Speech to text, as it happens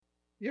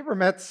You ever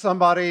met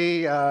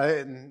somebody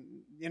and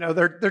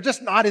they're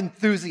just not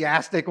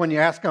enthusiastic when you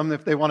ask them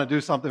if they want to do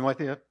something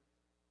with you?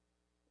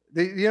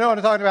 You know what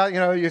I'm talking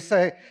about? You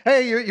say,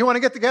 "Hey, you want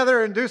to get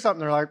together and do something?"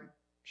 They're like,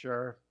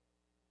 "Sure."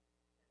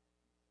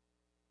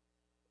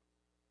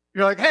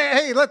 You're like,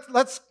 "Hey,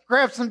 let's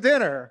grab some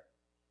dinner."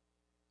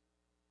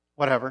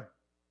 Whatever.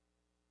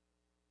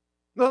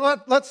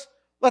 Let's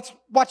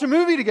watch a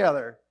movie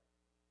together.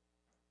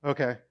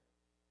 Okay.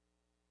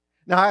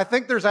 Now, I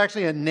think there's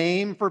actually a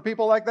name for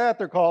people like that.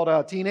 They're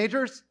called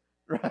teenagers.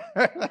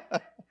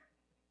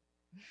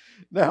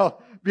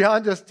 Now,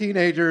 beyond just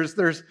teenagers,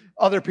 there's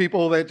other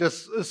people that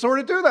just sort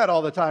of do that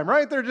all the time,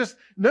 right? They're just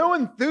no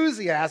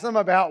enthusiasm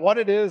about what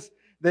it is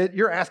that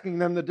you're asking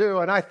them to do.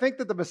 And I think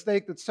that the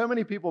mistake that so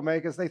many people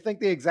make is they think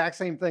the exact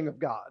same thing of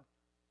God.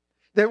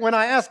 That when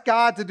I ask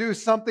God to do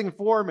something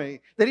for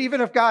me, that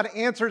even if God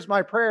answers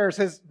my prayers,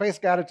 his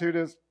basic attitude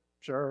is,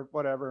 "Sure,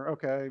 whatever,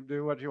 okay,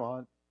 do what you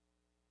want."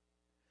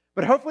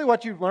 But hopefully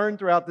what you've learned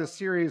throughout this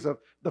series of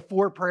the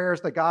 4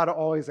 prayers that God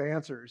always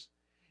answers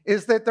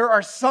is that there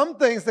are some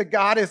things that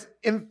God is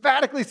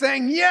emphatically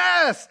saying,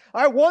 "Yes,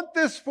 I want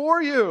this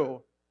for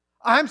you.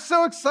 I'm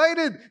so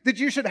excited that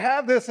you should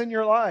have this in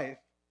your life."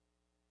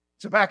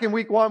 So back in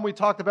week 1, we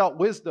talked about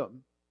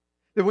wisdom.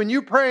 That when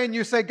you pray and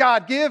you say,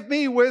 "God, give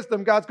me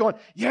wisdom," God's going,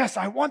 "Yes,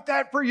 I want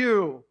that for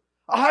you.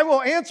 I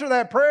will answer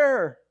that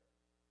prayer."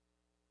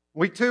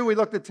 Week 2, we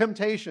looked at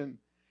temptation.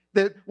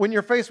 That when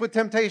you're faced with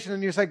temptation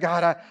and you say,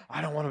 "God,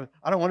 I don't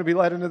want to be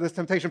led into this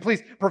temptation.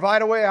 Please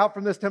provide a way out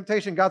from this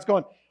temptation." God's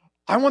going,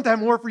 "I want that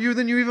more for you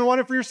than you even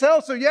want it for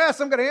yourself. So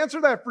yes, I'm going to answer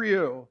that for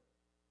you."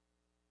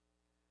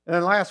 And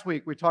then last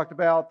week we talked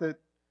about that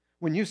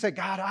when you say,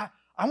 "God,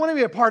 I want to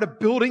be a part of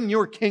building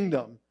your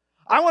kingdom.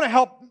 I want to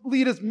help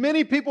lead as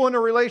many people in a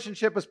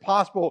relationship as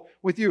possible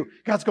with you."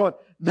 God's going,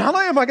 "Not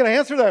only am I going to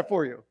answer that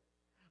for you,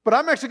 but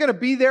I'm actually going to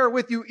be there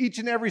with you each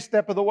and every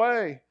step of the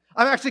way.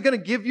 I'm actually going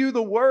to give you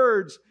the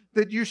words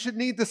that you should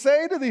need to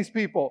say to these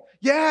people.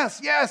 Yes,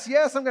 yes,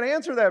 yes, I'm going to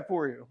answer that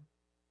for you."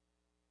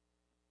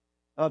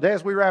 Today,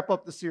 as we wrap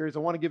up the series, I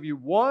want to give you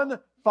one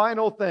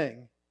final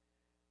thing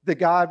that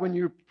God, when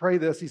you pray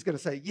this, he's going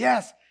to say,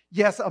 "Yes,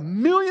 yes,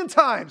 1,000,000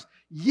 times,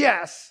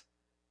 yes,"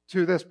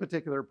 to this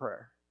particular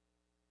prayer.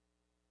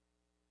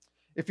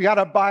 If you got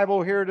a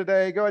Bible here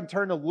today, go ahead and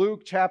turn to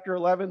Luke chapter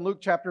 11. Luke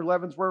chapter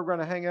 11 is where we're going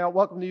to hang out.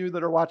 Welcome to you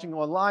that are watching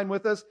online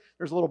with us.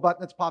 There's a little button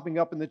that's popping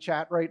up in the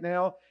chat right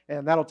now,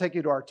 and that'll take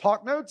you to our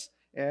talk notes,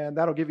 and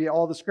that'll give you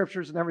all the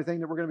scriptures and everything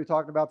that we're going to be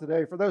talking about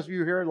today. For those of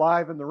you here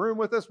live in the room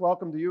with us,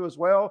 welcome to you as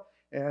well.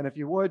 And if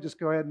you would, just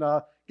go ahead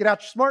and get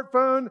out your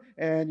smartphone,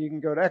 and you can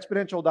go to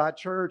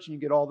exponential.church, and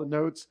you get all the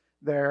notes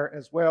there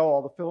as well,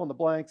 all the fill in the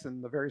blanks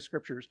and the various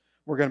scriptures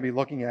we're going to be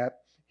looking at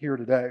here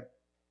today.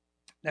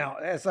 Now,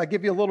 as I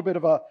give you a little bit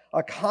of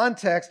a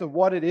context of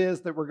what it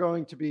is that we're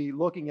going to be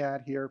looking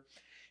at here,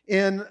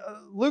 in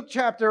Luke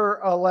chapter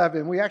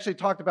 11, we actually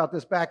talked about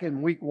this back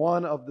in week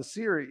 1 of the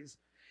series.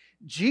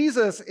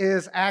 Jesus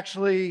is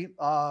actually,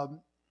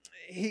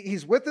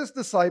 he's with his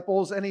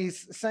disciples, and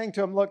he's saying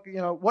to them, "Look,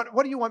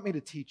 what do you want me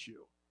to teach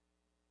you?"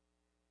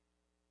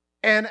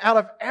 And out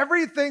of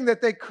everything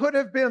that they could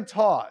have been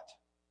taught,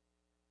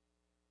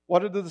 what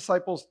did the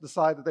disciples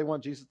decide that they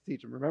want Jesus to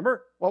teach them?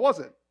 Remember? What was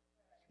it?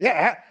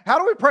 Yeah, how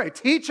do we pray?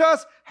 Teach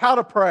us how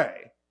to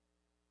pray.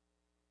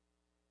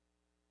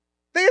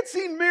 They had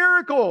seen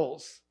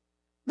miracles.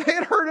 They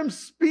had heard him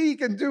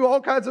speak and do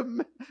all kinds of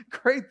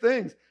great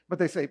things. But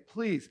they say,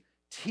 "Please,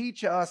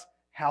 teach us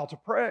how to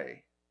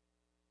pray."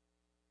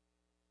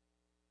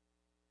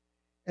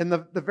 And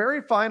the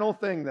very final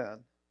thing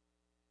then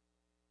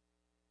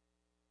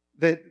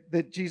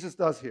that Jesus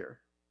does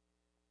here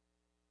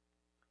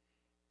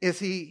is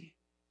he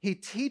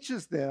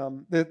teaches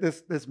them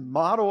this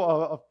model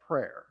of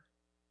prayer.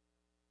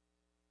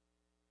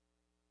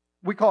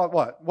 We call it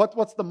what?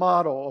 What's the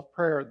model of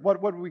prayer?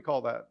 What do we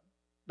call that?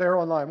 There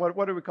online,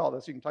 what do we call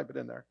this? You can type it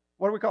in there.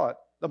 What do we call it?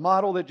 The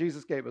model that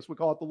Jesus gave us. We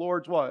call it the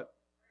Lord's what?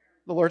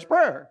 The Lord's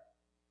Prayer.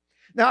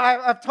 Now,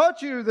 I've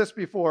taught you this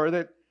before,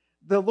 that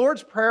the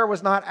Lord's Prayer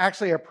was not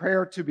actually a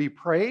prayer to be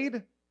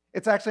prayed.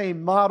 It's actually a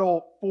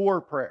model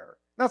for prayer.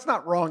 Now, it's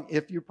not wrong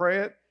if you pray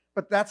it,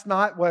 but that's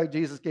not why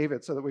Jesus gave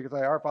it, so that we could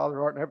say, "Our Father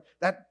who art in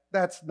heaven."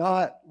 That's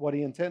not what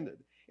he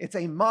intended. It's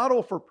a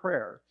model for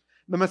prayer.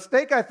 The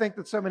mistake I think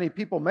that so many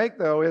people make,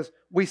 though, is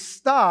we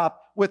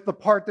stop with the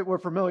part that we're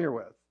familiar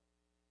with.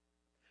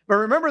 But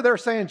remember, they're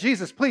saying,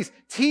 "Jesus, please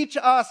teach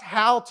us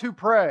how to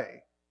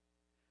pray.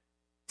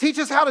 Teach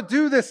us how to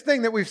do this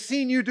thing that we've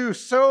seen you do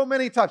so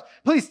many times.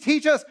 Please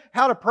teach us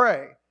how to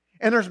pray."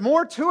 And there's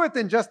more to it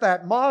than just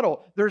that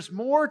model. There's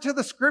more to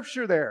the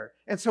scripture there.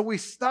 And so we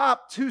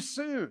stop too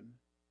soon.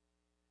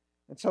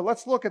 And so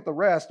let's look at the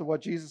rest of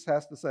what Jesus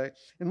has to say.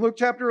 In Luke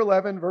chapter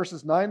 11,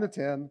 verses 9 to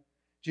 10,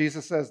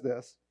 Jesus says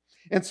this,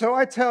 "And so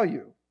I tell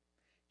you,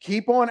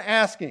 keep on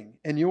asking,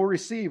 and you will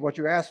receive what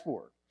you ask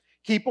for.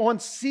 Keep on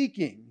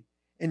seeking,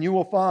 and you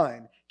will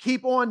find.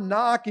 Keep on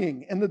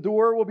knocking, and the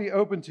door will be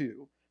open to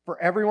you. For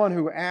everyone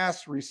who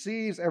asks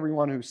receives,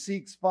 everyone who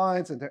seeks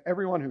finds, and to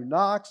everyone who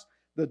knocks,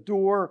 the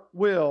door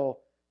will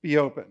be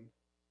opened.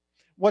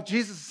 What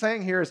Jesus is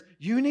saying here is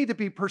you need to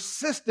be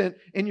persistent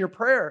in your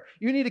prayer.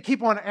 You need to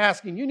keep on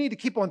asking. You need to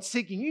keep on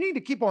seeking. You need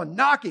to keep on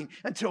knocking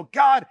until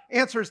God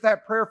answers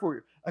that prayer for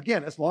you.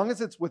 Again, as long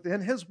as it's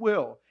within his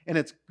will and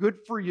it's good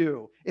for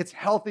you, it's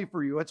healthy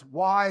for you, it's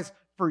wise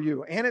for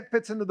you, and it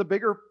fits into the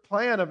bigger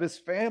plan of his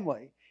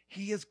family,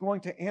 he is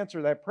going to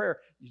answer that prayer.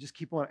 You just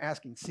keep on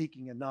asking,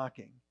 seeking, and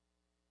knocking.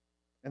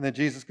 And then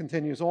Jesus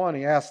continues on.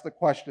 He asks the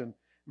question,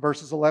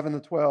 verses 11 to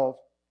 12.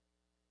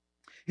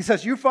 He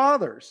says, you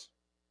fathers,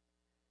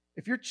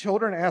 if your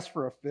children ask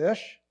for a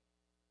fish,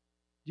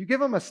 do you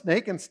give them a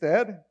snake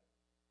instead?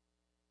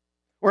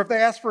 Or if they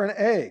ask for an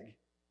egg,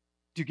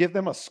 do you give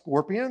them a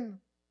scorpion?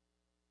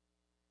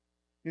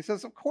 He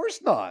says, of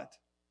course not.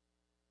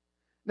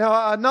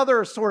 Now,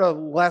 another sort of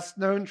less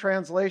known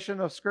translation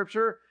of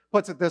Scripture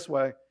puts it this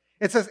way.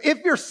 It says, if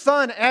your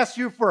son asks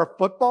you for a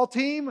football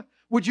team,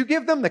 would you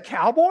give them the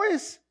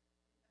Cowboys?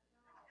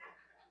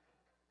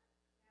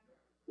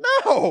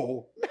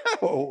 No.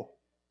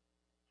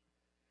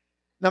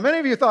 Now, many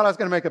of you thought I was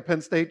going to make a Penn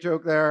State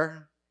joke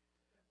there,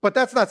 but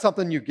that's not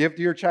something you give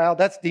to your child.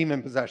 That's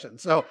demon possession.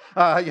 So,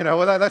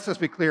 let's just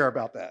be clear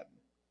about that.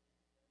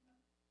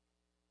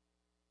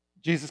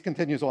 Jesus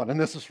continues on, and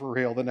this is for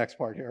real, the next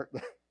part here.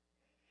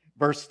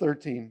 Verse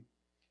 13.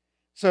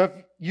 So if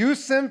you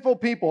sinful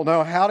people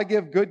know how to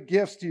give good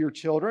gifts to your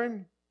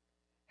children,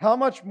 how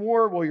much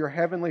more will your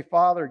heavenly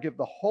Father give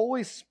the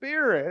Holy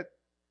Spirit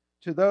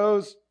to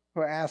those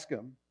who ask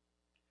him?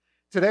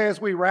 Today,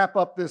 as we wrap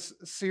up this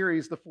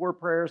series, the 4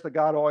 prayers that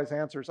God always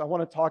answers, I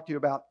want to talk to you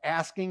about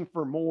asking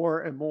for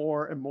more and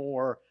more and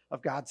more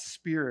of God's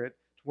Spirit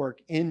to work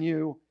in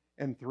you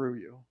and through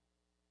you.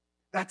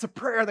 That's a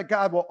prayer that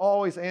God will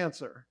always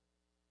answer.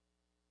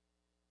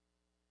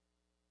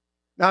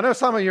 Now, I know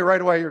some of you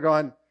right away, you're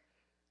going,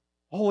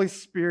 Holy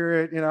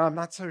Spirit, I'm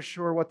not so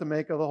sure what to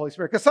make of the Holy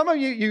Spirit. Because some of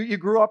you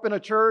grew up in a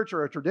church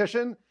or a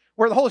tradition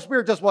where the Holy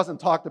Spirit just wasn't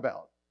talked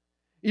about.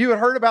 You had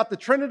heard about the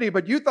Trinity,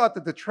 but you thought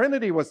that the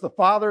Trinity was the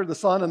Father, the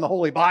Son, and the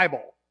Holy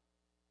Bible.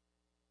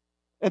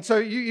 And so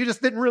you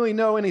just didn't really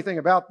know anything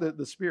about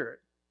the Spirit.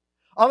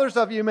 Others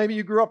of you, maybe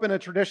you grew up in a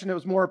tradition that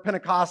was more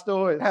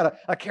Pentecostal. It had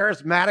a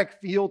charismatic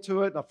feel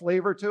to it and a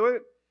flavor to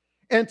it.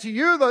 And to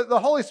you, the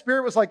Holy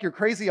Spirit was like your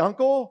crazy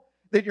uncle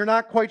that you're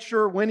not quite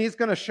sure when he's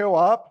going to show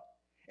up.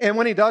 And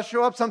when he does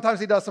show up, sometimes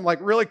he does some like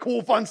really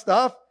cool, fun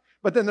stuff.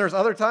 But then there's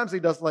other times he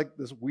does like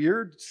this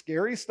weird,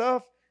 scary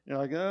stuff. You're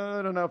like,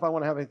 I don't know if I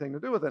want to have anything to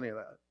do with any of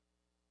that.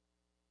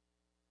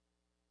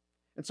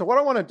 And so what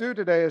I want to do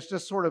today is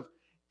just sort of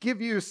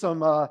give you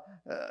some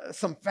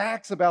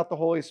facts about the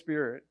Holy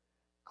Spirit,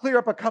 clear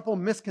up a couple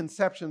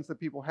misconceptions that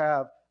people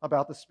have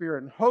about the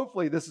Spirit. And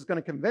hopefully this is going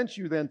to convince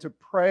you then to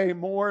pray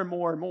more and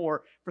more and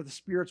more for the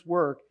Spirit's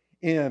work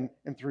in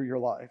and through your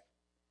life.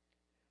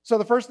 So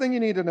the first thing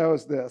you need to know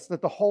is this,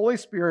 that the Holy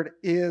Spirit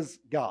is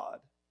God.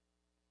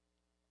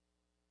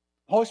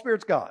 The Holy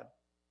Spirit's God.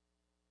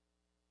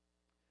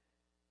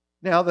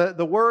 Now,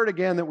 the word,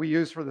 again, that we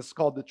use for this is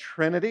called the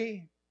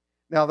Trinity.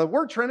 Now, the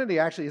word Trinity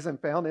actually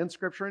isn't found in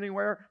Scripture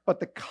anywhere, but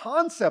the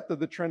concept of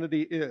the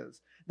Trinity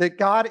is that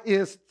God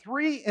is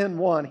 3 in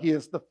 1. He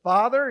is the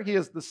Father, He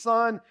is the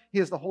Son, He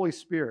is the Holy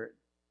Spirit.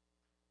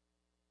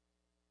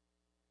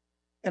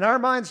 And our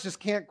minds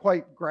just can't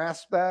quite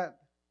grasp that.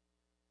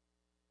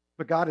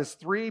 But God is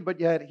 3,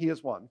 but yet He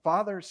is 1.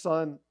 Father,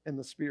 Son, and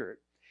the Spirit.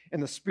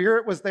 And the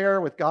Spirit was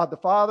there with God the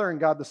Father and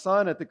God the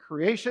Son at the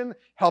creation,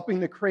 helping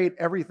to create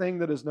everything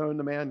that is known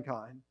to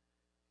mankind.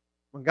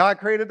 When God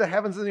created the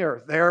heavens and the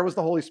earth, there was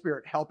the Holy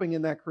Spirit helping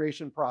in that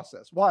creation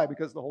process. Why?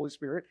 Because the Holy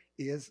Spirit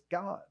is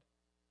God.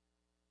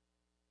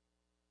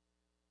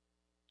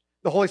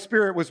 The Holy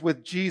Spirit was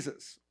with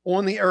Jesus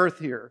on the earth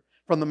here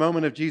from the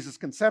moment of Jesus'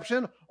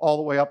 conception all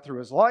the way up through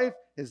his life,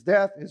 his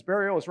death, his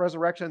burial, his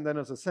resurrection, then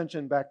his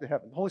ascension back to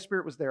heaven. The Holy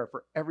Spirit was there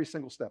for every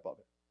single step of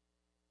it.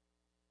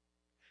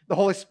 The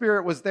Holy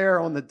Spirit was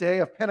there on the day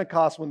of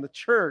Pentecost when the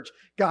church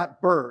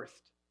got birthed.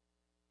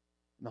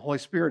 And the Holy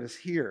Spirit is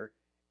here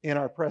in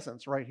our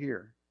presence right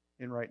here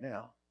and right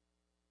now.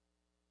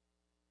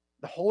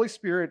 The Holy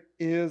Spirit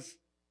is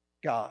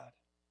God.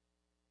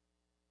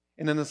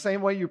 And in the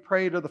same way you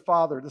pray to the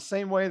Father, the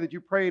same way that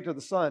you pray to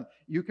the Son,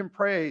 you can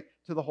pray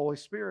to the Holy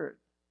Spirit.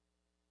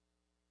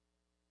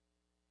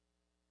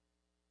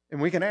 And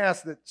we can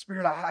ask that,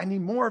 Spirit, I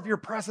need more of your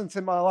presence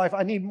in my life.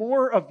 I need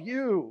more of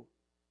you.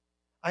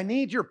 I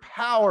need your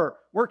power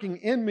working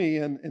in me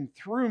and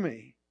through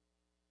me.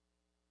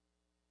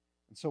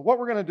 And so what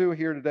we're going to do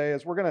here today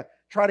is we're going to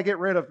try to get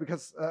rid of,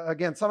 because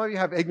again, some of you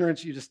have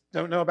ignorance, you just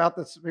don't know about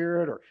the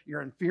Spirit, or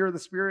you're in fear of the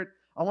Spirit.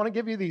 I want to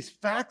give you these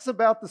facts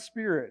about the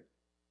Spirit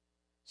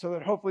so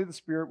that hopefully the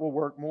Spirit will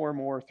work more and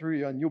more through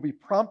you, and you'll be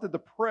prompted to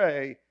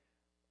pray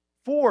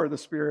for the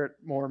Spirit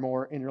more and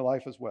more in your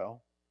life as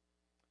well.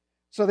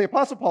 So the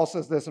Apostle Paul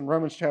says this in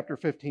Romans chapter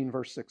 15,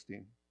 verse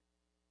 16.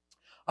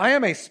 I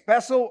am a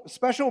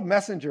special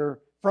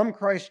messenger from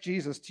Christ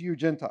Jesus to you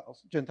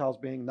Gentiles, Gentiles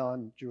being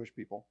non-Jewish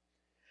people.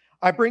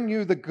 I bring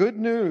you the good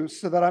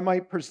news so that I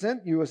might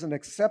present you as an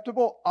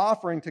acceptable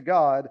offering to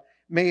God,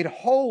 made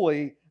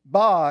holy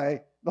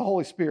by the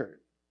Holy Spirit.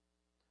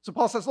 So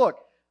Paul says, look,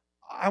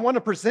 I want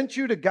to present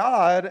you to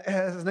God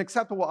as an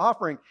acceptable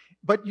offering,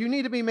 but you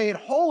need to be made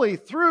holy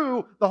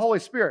through the Holy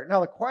Spirit. Now,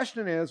 the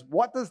question is,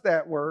 what does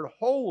that word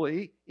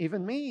holy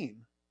even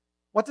mean?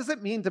 What does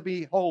it mean to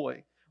be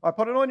holy? I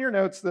put it on your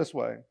notes this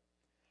way.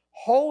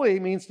 Holy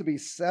means to be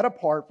set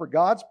apart for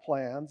God's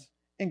plans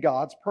and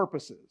God's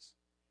purposes.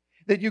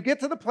 That you get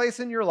to the place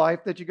in your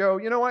life that you go,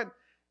 you know what?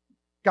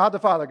 God the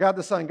Father, God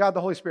the Son, God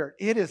the Holy Spirit.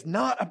 It is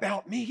not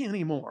about me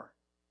anymore.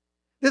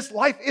 This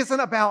life isn't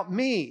about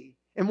me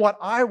and what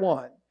I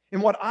want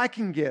and what I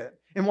can get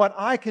and what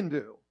I can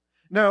do.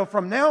 No,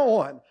 from now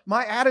on,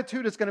 my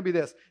attitude is going to be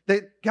this,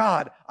 that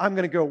God, I'm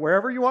going to go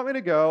wherever you want me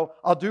to go.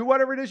 I'll do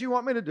whatever it is you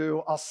want me to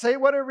do. I'll say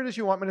whatever it is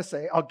you want me to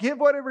say. I'll give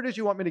whatever it is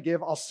you want me to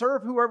give. I'll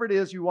serve whoever it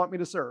is you want me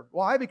to serve.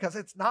 Why? Because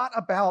it's not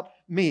about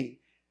me.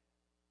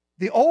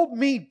 The old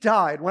me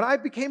died. When I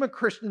became a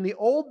Christian, the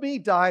old me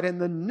died,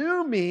 and the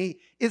new me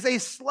is a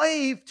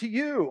slave to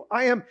you.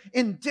 I am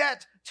in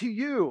debt to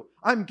you.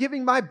 I'm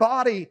giving my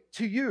body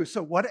to you.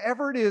 So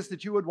whatever it is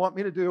that you would want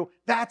me to do,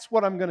 that's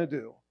what I'm going to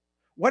do.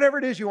 Whatever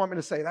it is you want me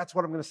to say, that's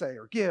what I'm going to say,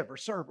 or give, or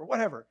serve, or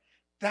whatever.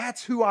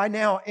 That's who I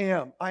now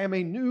am. I am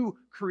a new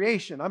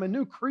creation. I'm a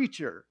new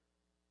creature.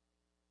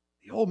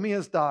 The old me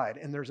has died,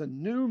 and there's a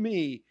new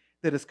me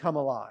that has come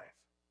alive.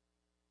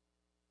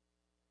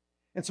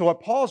 And so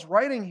what Paul's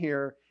writing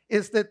here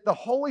is that the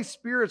Holy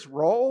Spirit's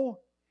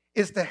role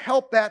is to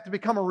help that to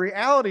become a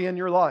reality in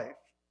your life,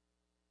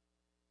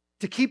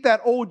 to keep that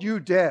old you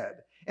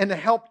dead, and to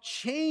help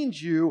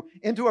change you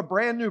into a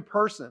brand new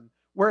person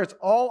where it's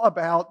all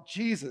about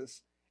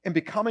Jesus and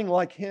becoming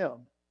like him.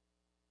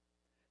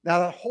 Now,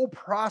 that whole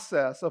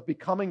process of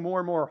becoming more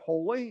and more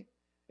holy,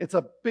 it's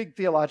a big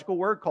theological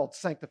word called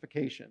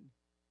sanctification.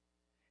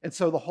 And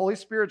so the Holy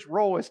Spirit's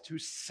role is to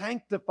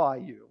sanctify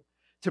you,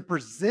 to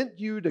present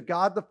you to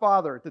God the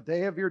Father at the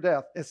day of your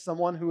death as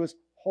someone who is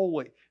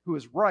holy, who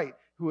is right,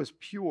 who is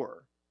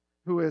pure,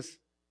 who is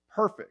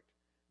perfect.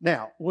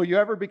 Now, will you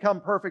ever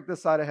become perfect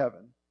this side of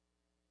heaven?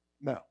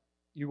 No,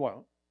 you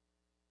won't.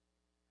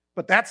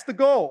 But that's the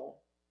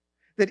goal,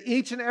 that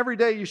each and every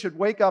day you should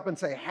wake up and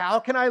say, how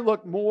can I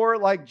look more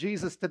like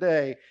Jesus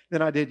today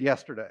than I did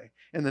yesterday?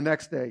 And the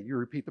next day, you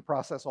repeat the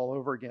process all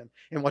over again.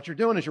 And what you're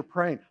doing is you're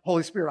praying,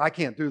 Holy Spirit, I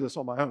can't do this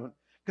on my own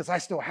because I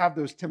still have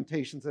those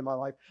temptations in my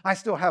life. I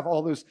still have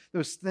all those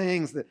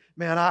things that,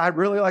 man, I'd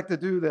really like to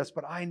do this,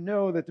 but I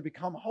know that to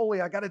become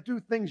holy, I got to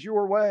do things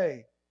your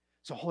way.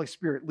 So Holy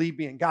Spirit, lead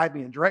me and guide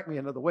me and direct me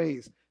into the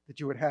ways that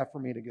you would have for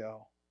me to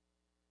go.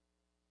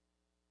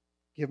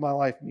 Give my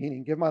life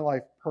meaning, give my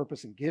life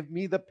purpose, and give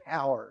me the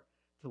power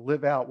to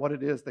live out what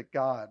it is that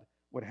God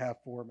would have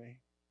for me.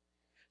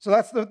 So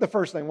that's the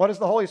first thing. What is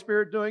the Holy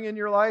Spirit doing in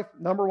your life?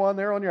 Number one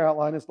there on your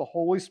outline is the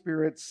Holy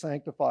Spirit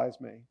sanctifies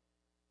me.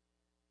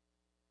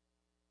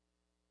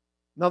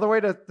 Another way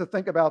to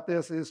think about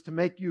this is to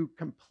make you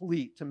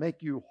complete, to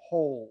make you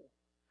whole.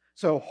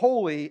 So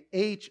holy,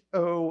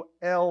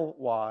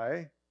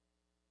 Holy,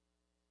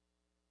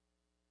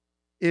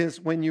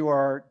 is when you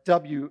are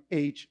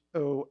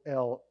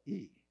Whole.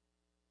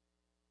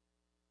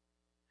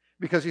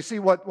 Because you see,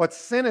 what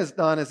sin has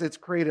done is it's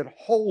created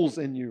holes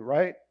in you,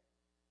 right?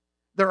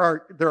 There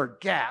are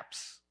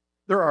gaps.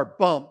 There are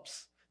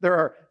bumps. There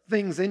are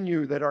things in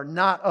you that are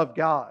not of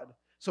God.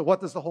 So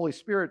what does the Holy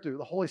Spirit do?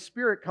 The Holy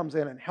Spirit comes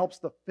in and helps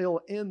to fill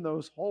in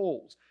those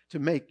holes to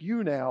make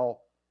you now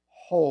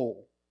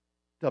whole.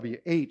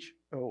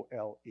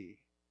 Whole. Is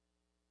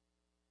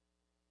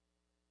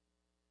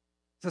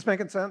this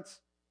making sense?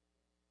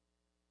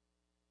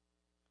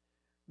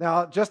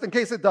 Now, just in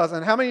case it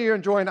doesn't, how many of you are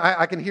enjoying,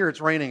 I can hear it's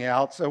raining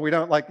out, so we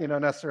don't like,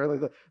 necessarily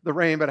the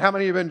rain, but how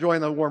many of you have been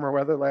enjoying the warmer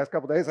weather the last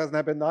couple of days? Hasn't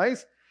that been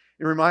nice?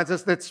 It reminds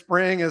us that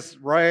spring is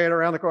right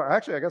around the corner.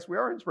 Actually, I guess we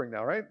are in spring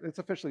now, right? It's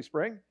officially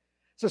spring.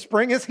 So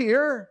spring is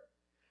here,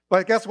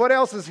 but guess what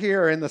else is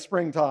here in the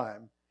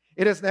springtime?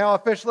 It is now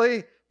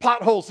officially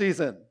pothole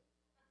season.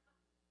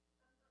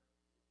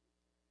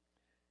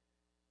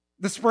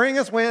 The spring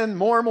is when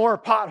more and more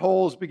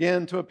potholes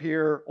begin to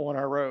appear on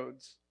our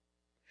roads.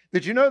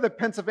 Did you know that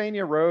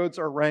Pennsylvania roads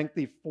are ranked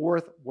the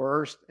 4th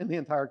worst in the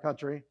entire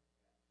country?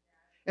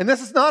 And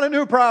this is not a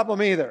new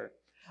problem either.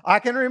 I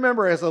can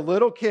remember as a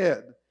little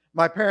kid,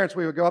 my parents,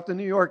 we would go up to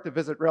New York to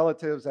visit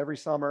relatives every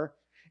summer.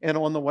 And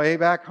on the way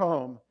back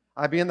home,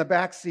 I'd be in the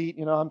back seat.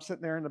 I'm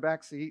sitting there in the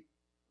back seat.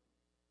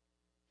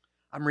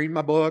 I'm reading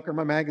my book or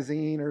my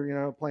magazine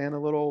or, playing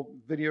a little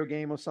video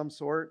game of some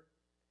sort.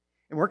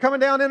 And we're coming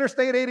down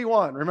Interstate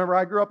 81. Remember,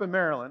 I grew up in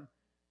Maryland.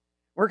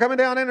 We're coming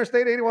down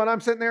Interstate 81. I'm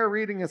sitting there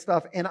reading and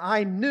stuff, and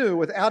I knew,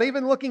 without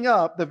even looking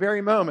up, the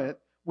very moment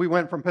we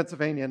went from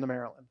Pennsylvania into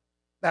Maryland.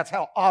 That's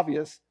how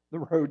obvious the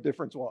road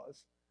difference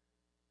was.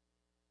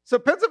 So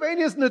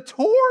Pennsylvania is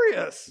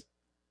notorious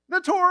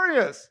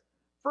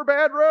for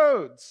bad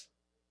roads.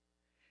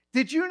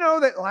 Did you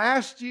know that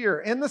last year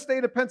in the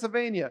state of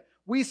Pennsylvania,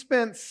 we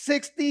spent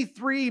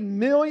 $63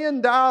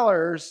 million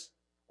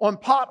on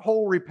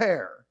pothole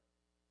repair?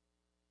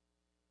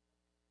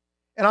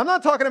 And I'm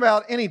not talking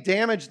about any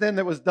damage then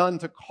that was done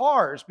to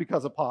cars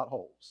because of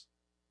potholes.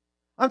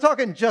 I'm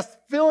talking just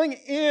filling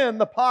in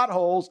the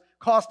potholes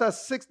cost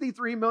us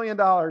 $63 million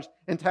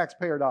in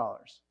taxpayer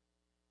dollars.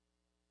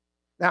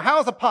 Now, how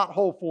is a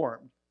pothole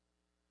formed?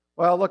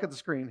 Well, look at the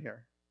screen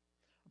here.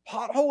 A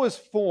pothole is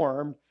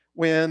formed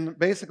when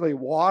basically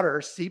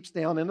water seeps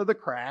down into the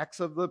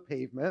cracks of the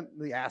pavement,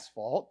 the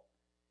asphalt.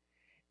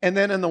 And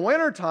then in the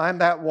wintertime,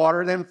 that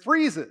water then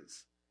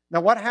freezes.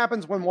 Now, what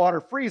happens when water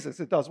freezes?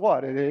 It does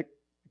what? It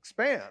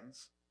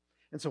expands.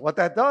 And so what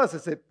that does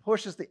is it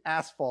pushes the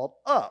asphalt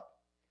up.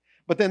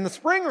 But then the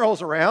spring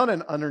rolls around,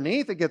 and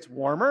underneath it gets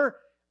warmer.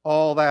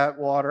 All that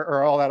water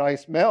or all that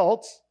ice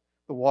melts.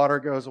 The water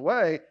goes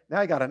away.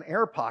 Now you got an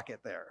air pocket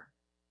there.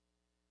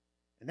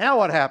 And now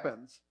what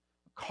happens?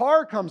 A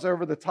car comes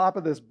over the top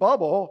of this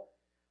bubble,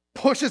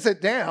 pushes it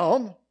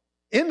down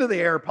into the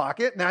air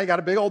pocket. Now you got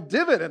a big old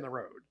divot in the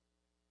road.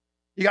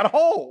 You got a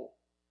hole.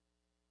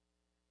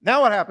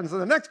 Now what happens to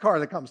the next car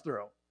that comes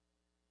through?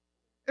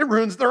 It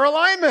ruins their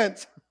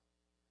alignment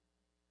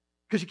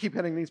because you keep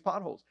hitting these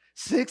potholes.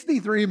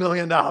 $63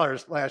 million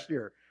last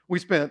year we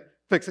spent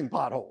fixing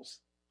potholes.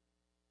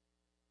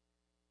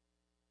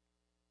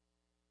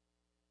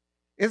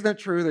 Isn't it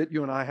true that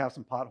you and I have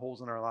some potholes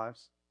in our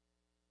lives?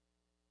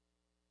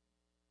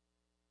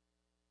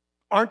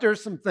 Aren't there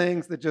some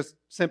things that just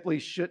simply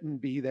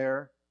shouldn't be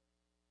there?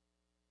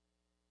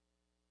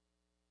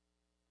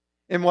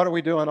 And what are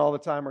we doing all the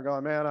time? We're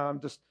going, man,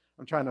 I'm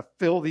trying to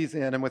fill these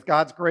in. And with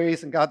God's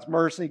grace and God's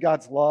mercy,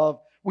 God's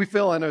love, we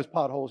fill in those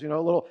potholes, a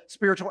little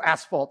spiritual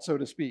asphalt, so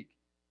to speak.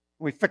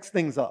 We fix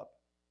things up.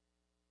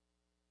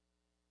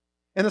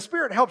 And the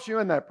Spirit helps you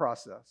in that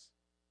process.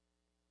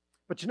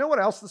 But you know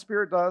what else the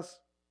Spirit does?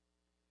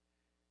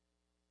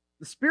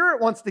 The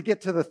Spirit wants to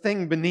get to the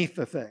thing beneath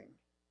the thing.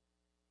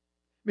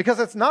 Because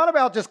it's not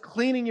about just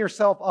cleaning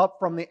yourself up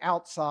from the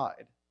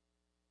outside.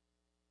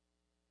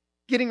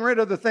 Getting rid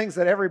of the things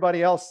that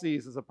everybody else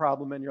sees as a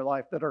problem in your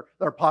life that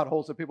are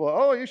potholes that people,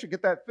 oh, you should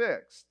get that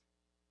fixed.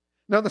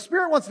 No, the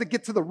Spirit wants to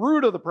get to the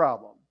root of the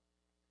problem.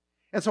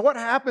 And so what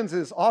happens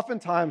is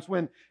oftentimes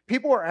when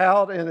people are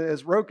out and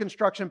as road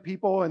construction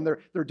people and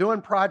they're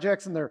doing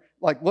projects and they're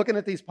like looking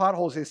at these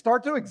potholes, they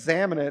start to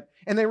examine it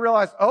and they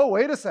realize, oh,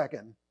 wait a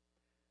second.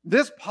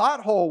 This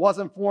pothole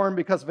wasn't formed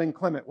because of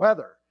inclement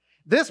weather.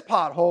 This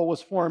pothole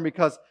was formed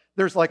because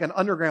there's like an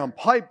underground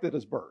pipe that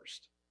has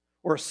burst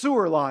or a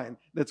sewer line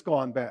that's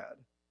gone bad.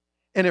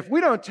 And if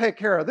we don't take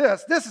care of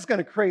this, this is going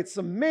to create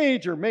some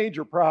major,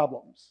 major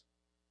problems.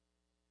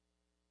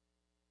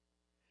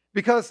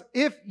 Because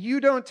if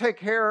you don't take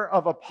care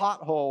of a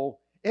pothole,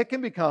 it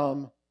can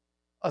become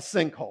a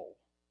sinkhole.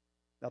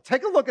 Now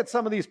take a look at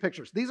some of these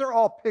pictures. These are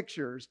all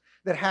pictures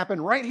that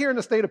happen right here in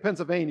the state of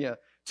Pennsylvania.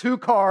 2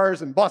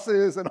 cars and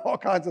buses and all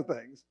kinds of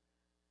things.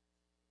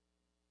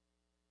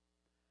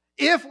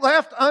 If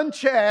left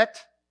unchecked,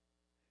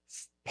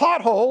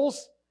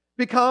 potholes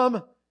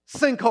become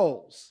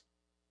sinkholes.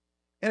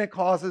 And it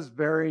causes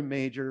very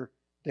major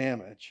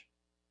damage.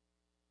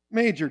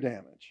 Major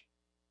damage.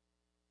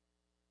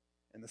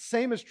 And the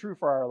same is true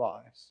for our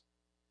lives.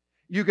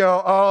 You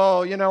go,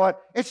 oh, you know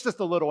what? It's just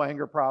a little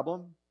anger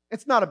problem.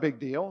 It's not a big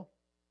deal.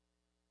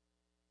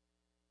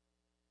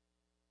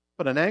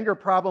 But an anger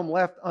problem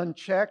left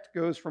unchecked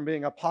goes from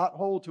being a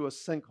pothole to a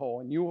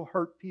sinkhole, and you will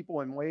hurt people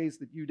in ways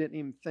that you didn't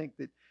even think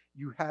that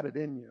you had it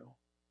in you.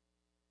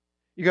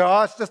 You go,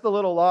 oh, it's just a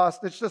little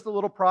lust, it's just a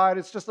little pride,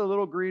 it's just a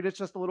little greed, it's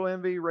just a little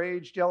envy,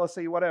 rage,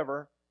 jealousy,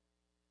 whatever.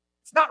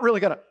 It's not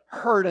really going to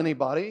hurt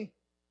anybody.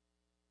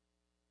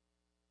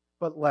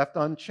 But left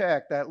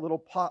unchecked, that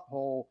little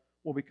pothole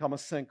will become a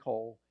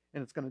sinkhole,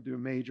 and it's going to do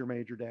major,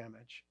 major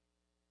damage.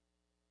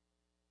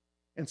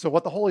 And so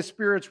what the Holy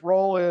Spirit's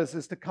role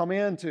is to come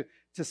in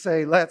to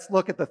say, let's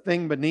look at the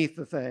thing beneath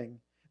the thing.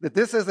 That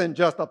this isn't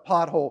just a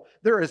pothole.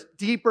 There is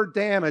deeper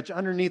damage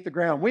underneath the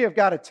ground. We have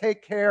got to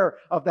take care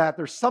of that.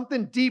 There's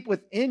something deep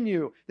within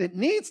you that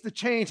needs to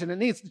change, and it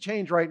needs to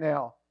change right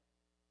now.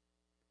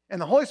 And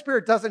the Holy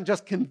Spirit doesn't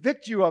just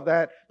convict you of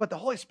that, but the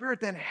Holy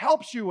Spirit then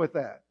helps you with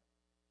that.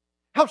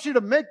 Helps you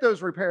to make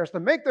those repairs, to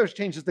make those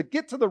changes, to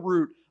get to the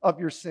root of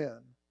your sin.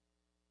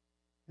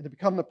 And to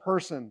become the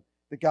person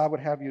that God would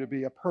have you to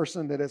be, a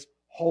person that is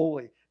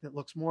holy, that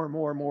looks more and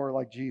more and more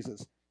like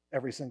Jesus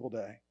every single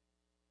day.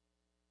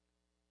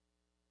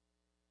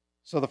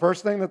 So the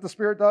first thing that the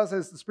Spirit does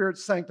is the Spirit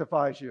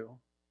sanctifies you.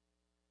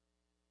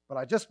 But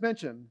I just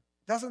mentioned,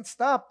 it doesn't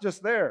stop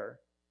just there.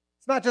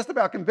 It's not just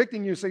about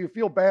convicting you so you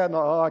feel bad and,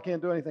 oh, I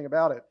can't do anything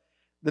about it.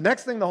 The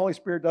next thing the Holy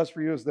Spirit does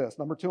for you is this.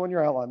 Number 2 on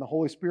your outline, the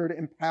Holy Spirit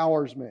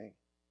empowers me.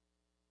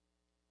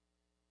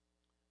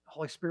 The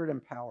Holy Spirit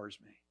empowers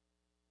me.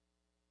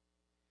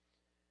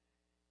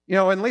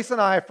 When Lisa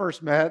and I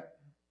first met,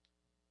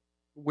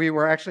 we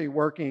were actually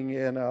working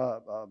in,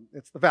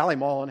 it's the Valley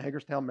Mall in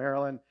Hagerstown,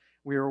 Maryland.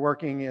 We were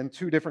working in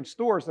 2 different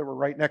stores that were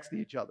right next to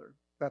each other.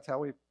 That's how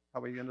we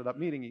ended up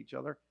meeting each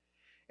other.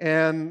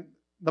 And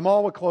the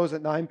mall would close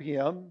at 9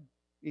 p.m.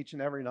 each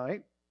and every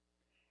night.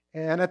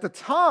 And at the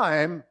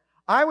time,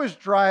 I was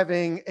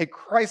driving a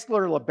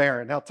Chrysler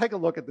LeBaron. Now take a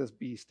look at this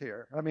beast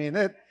here. I mean,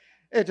 it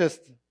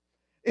just,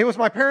 It was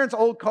my parents'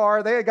 old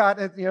car. They had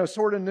gotten it,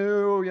 sort of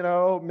new,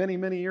 many,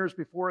 many years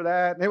before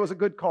that. And it was a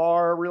good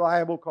car,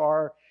 reliable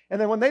car. And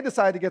then when they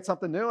decided to get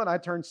something new and I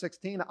turned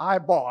 16, I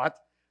bought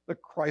the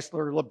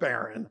Chrysler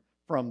LeBaron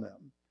from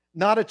them.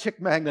 Not a chick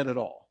magnet at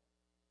all.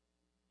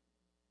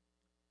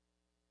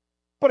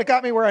 But it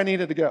got me where I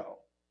needed to go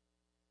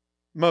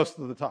most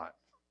of the time.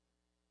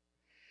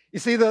 You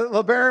see, the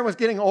LeBaron was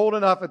getting old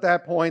enough at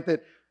that point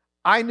that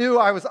I knew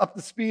I was up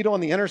to speed on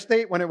the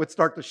interstate when it would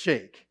start to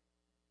shake.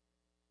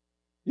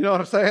 You know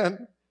what I'm saying?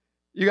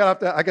 You got up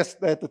to, I guess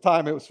at the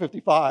time it was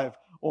 55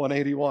 on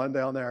 81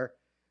 down there.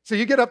 So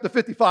you get up to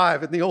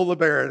 55 in the old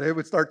LeBaron, it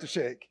would start to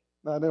shake.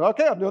 And I knew,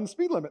 okay, I'm doing the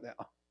speed limit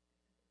now.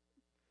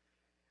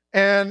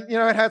 And,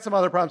 it had some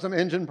other problems, some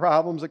engine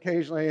problems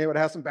occasionally. It would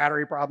have some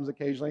battery problems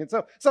occasionally. And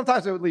so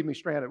sometimes it would leave me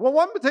stranded. Well,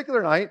 one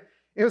particular night,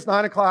 it was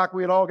 9 o'clock.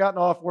 We had all gotten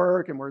off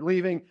work and we're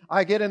leaving.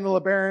 I get in the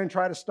LeBaron,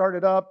 try to start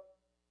it up.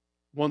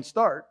 Won't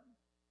start.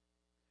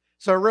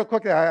 So real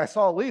quickly, I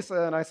saw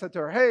Lisa and I said to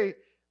her, hey,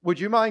 would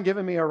you mind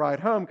giving me a ride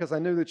home? Because I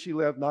knew that she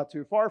lived not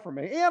too far from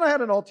me. And I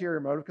had an ulterior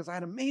motive because I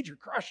had a major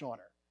crush on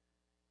her.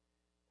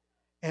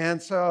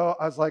 And so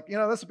I was like,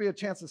 this would be a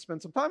chance to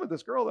spend some time with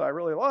this girl that I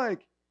really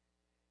like.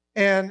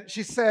 And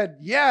she said,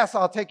 yes,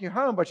 I'll take you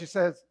home. But she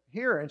says,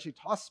 here. And she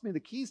tosses me the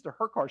keys to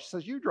her car. She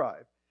says, you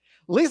drive.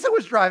 Lisa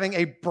was driving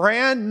a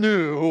brand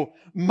new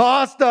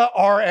Mazda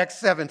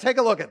RX-7. Take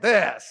a look at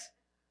this.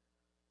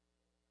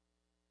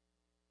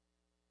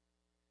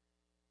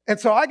 And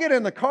so I get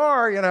in the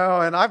car, and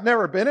I've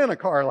never been in a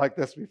car like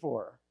this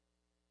before.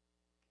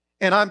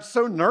 And I'm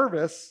so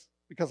nervous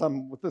because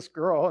I'm with this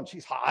girl and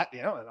she's hot,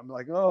 and I'm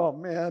like, oh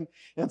man.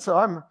 And so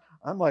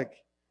I'm like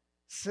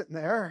sitting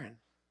there, and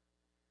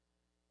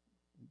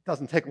it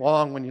doesn't take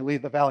long when you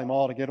leave the Valley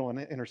Mall to get on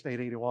Interstate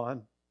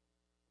 81.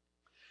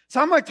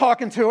 So I'm like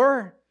talking to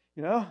her,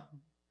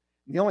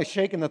 the only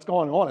shaking that's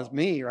going on is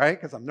me, right?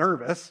 Because I'm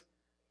nervous.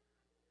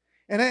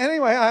 And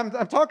anyway, I'm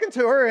talking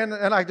to her,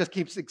 and I just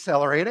keep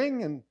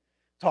accelerating and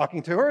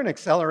talking to her and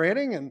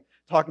accelerating and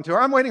talking to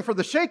her. I'm waiting for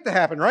the shake to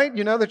happen, right?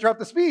 You know that you're up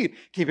to speed.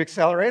 Keep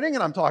accelerating,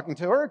 and I'm talking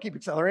to her. Keep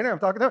accelerating, I'm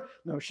talking to her.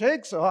 No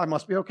shake, so I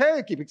must be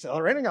okay. Keep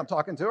accelerating, I'm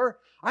talking to her.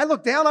 I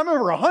look down, I'm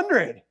over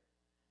 100.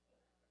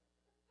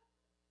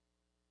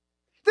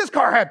 This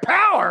car had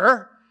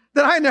power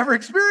that I never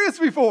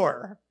experienced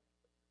before.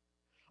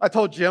 I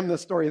told Jim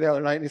this story the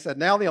other night, and he said,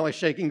 now the only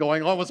shaking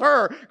going on was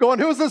her going,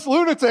 who's this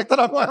lunatic that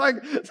I'm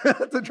like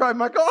to drive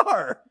my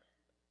car?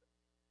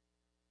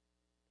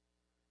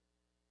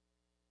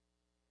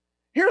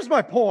 Here's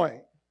my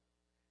point.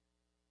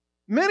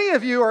 Many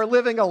of you are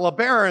living a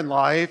LeBaron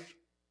life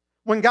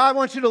when God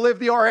wants you to live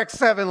the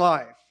RX-7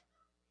 life.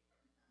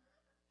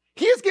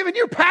 He has given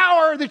you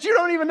power that you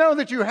don't even know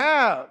that you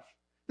have,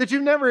 that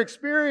you've never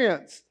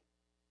experienced.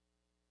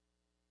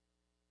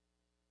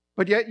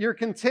 But yet you're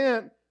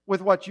content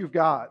with what you've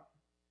got.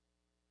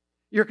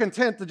 You're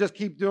content to just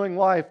keep doing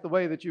life the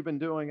way that you've been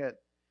doing it.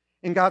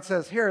 And God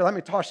says, here, let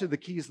me toss you the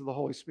keys to the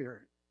Holy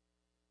Spirit.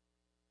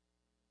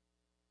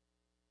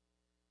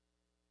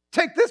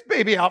 Take this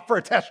baby out for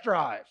a test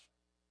drive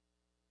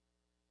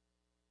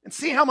and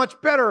see how much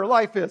better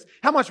life is,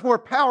 how much more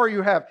power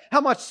you have,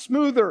 how much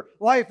smoother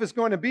life is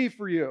going to be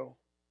for you.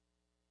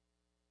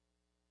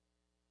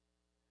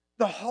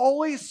 The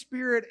Holy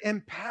Spirit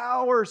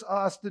empowers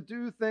us to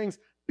do things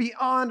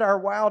beyond our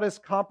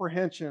wildest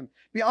comprehension,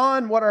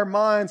 beyond what our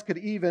minds could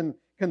even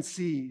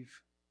conceive.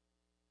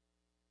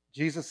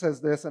 Jesus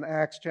says this in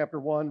Acts chapter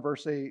 1,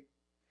 verse 8.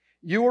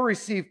 You will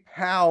receive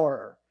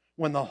power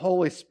when the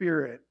Holy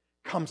Spirit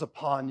comes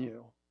upon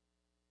you.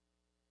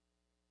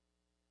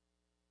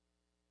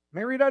 Let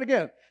me read that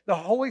again.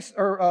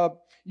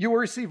 You will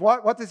receive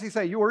what? What does he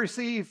say? You will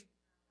receive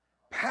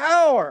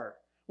power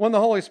when the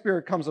Holy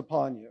Spirit comes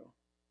upon you.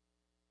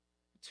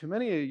 Too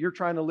many of you, you're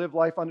trying to live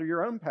life under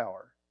your own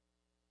power.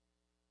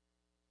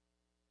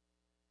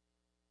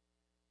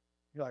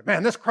 You're like,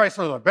 man, this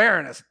Chrysler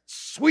LeBaron is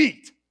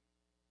sweet.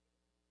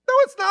 No,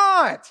 it's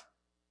not.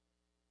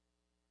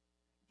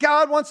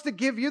 God wants to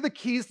give you the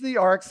keys to the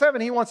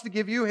RX-7. He wants to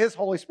give you His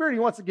Holy Spirit. He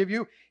wants to give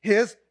you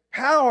His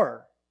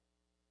power.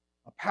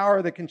 A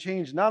power that can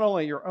change not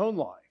only your own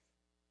life,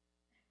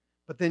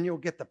 but then you'll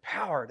get the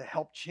power to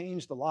help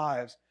change the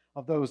lives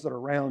of those that are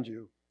around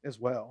you as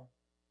well.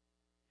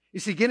 You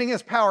see, getting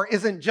His power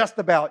isn't just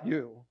about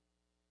you.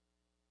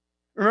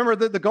 Remember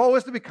that the goal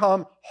is to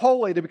become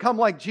holy, to become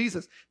like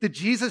Jesus. Did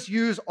Jesus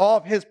use all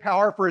of His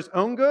power for His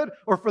own good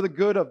or for the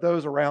good of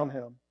those around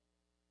Him?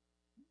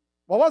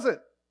 What was it?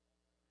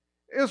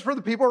 It was for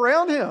the people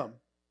around Him.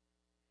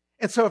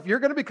 And so if you're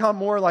going to become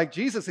more like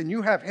Jesus and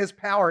you have His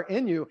power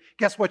in you,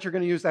 guess what you're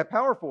going to use that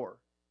power for?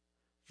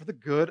 For the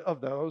good of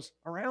those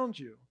around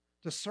you,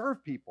 to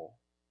serve people.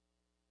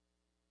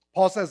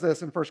 Paul says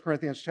this in 1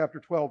 Corinthians chapter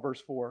 12,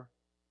 verse 4.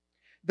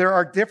 There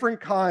are different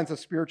kinds of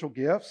spiritual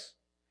gifts,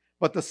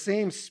 but the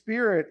same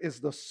Spirit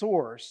is the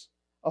source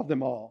of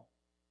them all.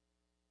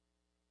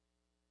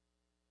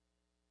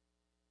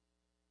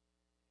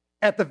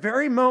 At the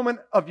very moment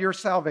of your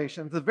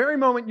salvation, the very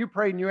moment you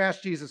prayed and you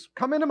asked Jesus,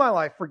 come into my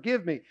life,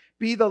 forgive me,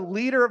 be the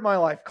leader of my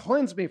life,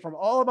 cleanse me from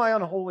all of my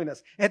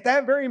unholiness. At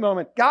that very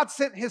moment, God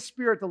sent his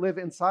Spirit to live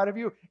inside of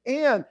you,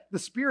 and the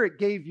Spirit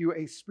gave you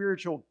a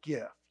spiritual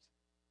gift.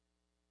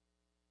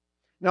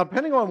 Now,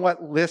 depending on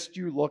what list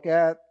you look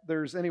at,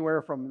 there's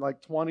anywhere from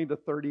like 20 to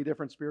 30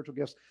 different spiritual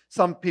gifts.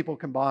 Some people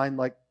combine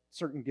like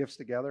certain gifts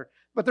together,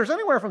 but there's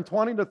anywhere from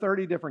 20 to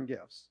 30 different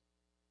gifts.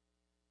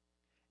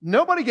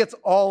 Nobody gets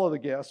all of the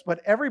gifts, but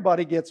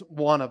everybody gets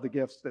one of the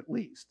gifts at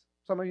least.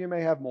 Some of you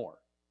may have more.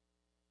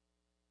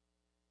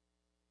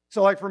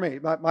 So like for me,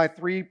 my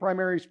three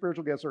primary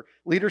spiritual gifts are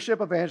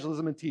leadership,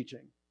 evangelism, and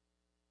teaching.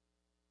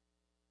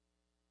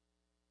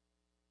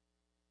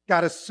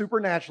 God has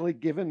supernaturally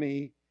given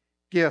me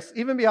gifts,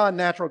 even beyond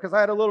natural, because I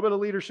had a little bit of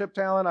leadership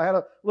talent, I had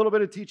a little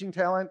bit of teaching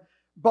talent,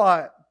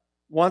 but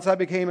once I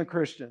became a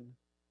Christian,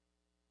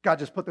 God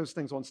just put those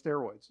things on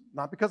steroids.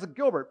 Not because of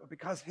Gilbert, but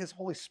because of his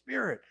Holy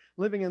Spirit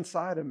living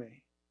inside of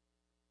me.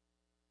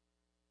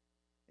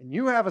 And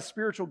you have a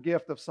spiritual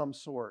gift of some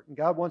sort, and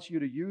God wants you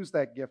to use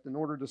that gift in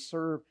order to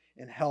serve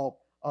and help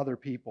other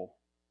people.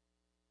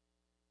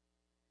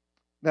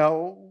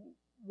 Now,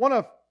 one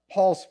of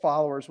Paul's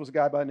followers was a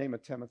guy by the name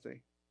of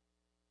Timothy.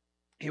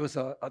 He was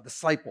a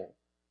disciple.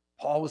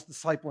 Paul was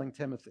discipling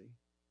Timothy.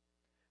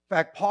 In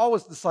fact, Paul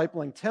was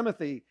discipling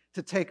Timothy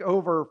to take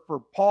over for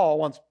Paul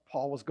once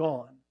Paul was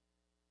gone.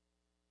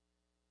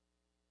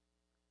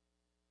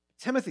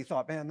 Timothy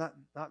thought, man,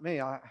 not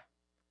me.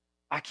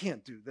 I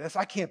can't do this.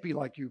 I can't be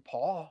like you,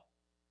 Paul.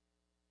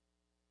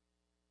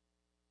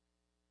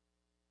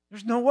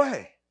 There's no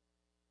way.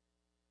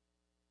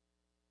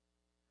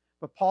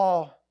 But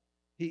Paul,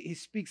 he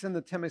speaks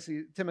into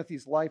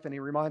Timothy's life, and he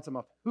reminds him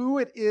of who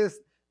it is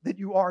that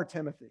you are,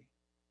 Timothy.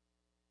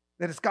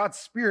 That it's God's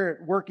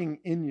Spirit working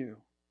in you.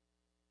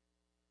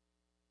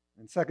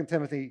 In 2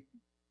 Timothy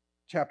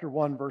chapter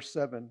 1, verse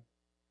 7,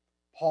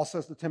 Paul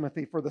says to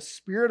Timothy, for the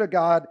Spirit of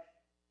God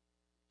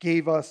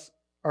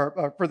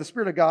for the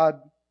Spirit of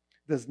God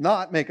does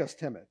not make us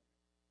timid,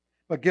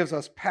 but gives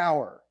us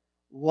power,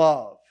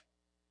 love,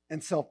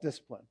 and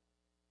self-discipline.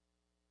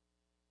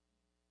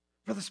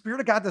 For the Spirit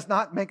of God does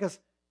not make us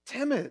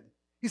timid.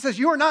 He says,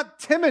 you are not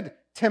timid,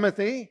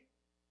 Timothy.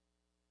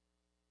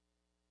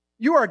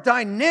 You are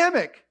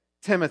dynamic,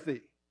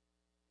 Timothy.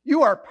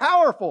 You are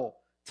powerful,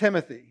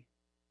 Timothy.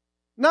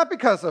 Not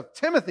because of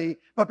Timothy,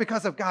 but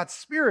because of God's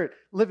Spirit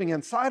living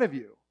inside of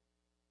you.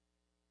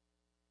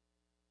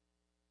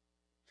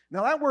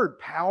 Now, that word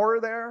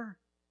power there,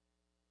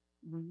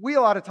 we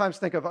a lot of times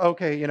think of,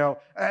 okay,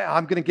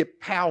 I'm going to get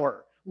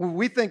power.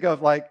 We think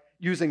of like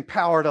using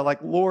power to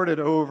like lord it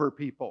over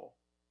people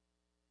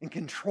and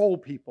control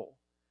people.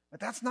 But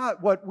that's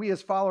not what we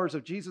as followers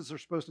of Jesus are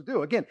supposed to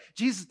do. Again,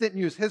 Jesus didn't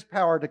use his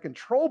power to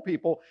control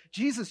people.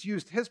 Jesus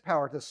used his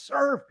power to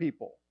serve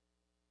people.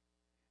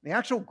 The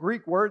actual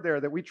Greek word there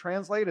that we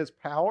translate as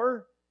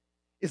power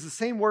is the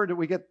same word that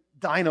we get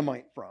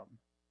dynamite from.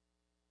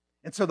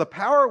 And so the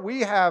power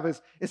we have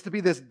is to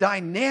be this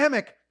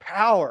dynamic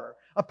power,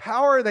 a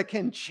power that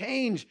can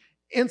change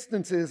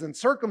instances and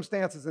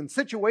circumstances and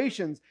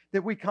situations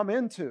that we come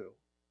into.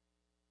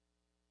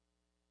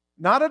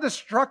 Not a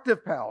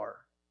destructive power,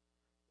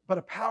 but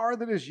a power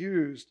that is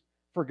used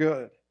for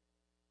good.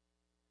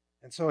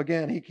 And so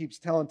again, he keeps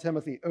telling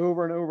Timothy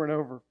over and over and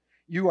over,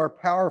 you are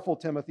powerful,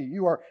 Timothy.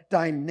 You are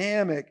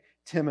dynamic,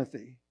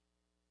 Timothy.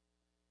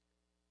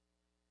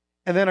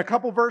 And then a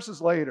couple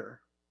verses later,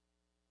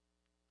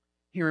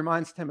 he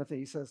reminds Timothy,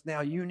 he says,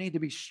 now you need to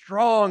be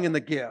strong in the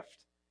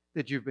gift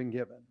that you've been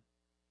given.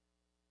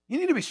 You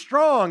need to be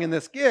strong in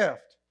this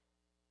gift.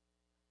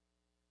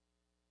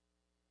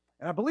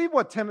 And I believe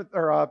what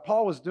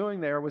Paul was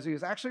doing there was he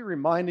was actually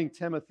reminding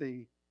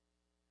Timothy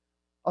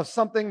of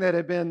something that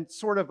had been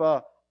sort of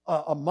a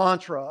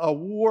mantra, a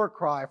war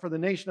cry for the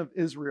nation of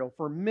Israel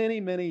for many,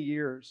 many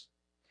years.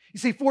 You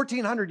see,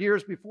 1,400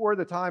 years before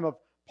the time of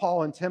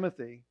Paul and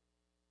Timothy,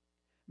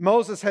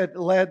 Moses had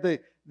led the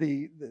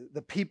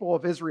people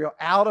of Israel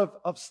out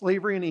of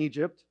slavery in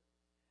Egypt.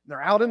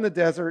 They're out in the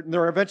desert, and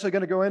they're eventually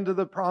going to go into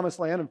the promised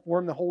land and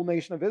form the whole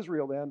nation of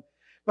Israel then.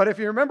 But if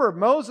you remember,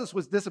 Moses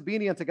was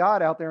disobedient to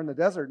God out there in the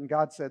desert, and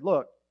God said,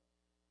 look,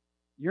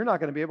 you're not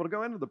going to be able to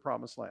go into the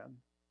promised land.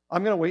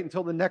 I'm going to wait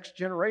until the next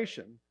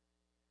generation.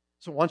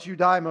 So once you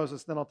die,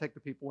 Moses, then I'll take the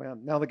people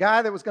in. Now, the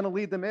guy that was going to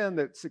lead them in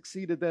that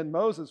succeeded then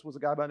Moses was a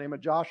guy by the name of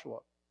Joshua.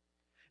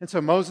 And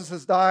so Moses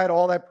has died.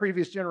 All that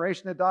previous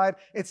generation had died.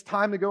 It's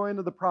time to go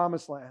into the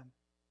promised land.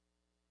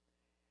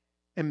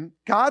 And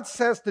God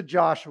says to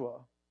Joshua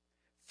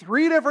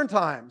 3 different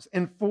times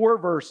in 4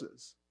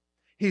 verses,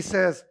 he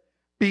says,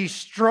 be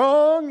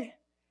strong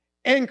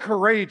and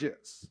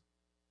courageous.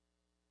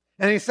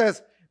 And he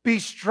says, be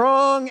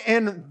strong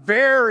and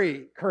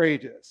very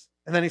courageous.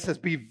 And then he says,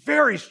 be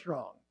very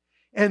strong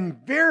and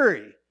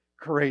very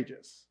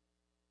courageous.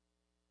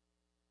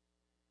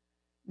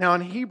 Now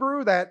in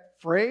Hebrew, that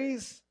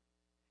phrase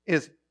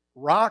is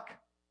rak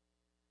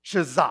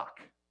shazak.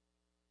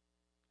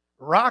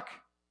 Rak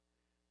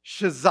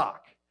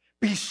shazak.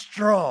 Be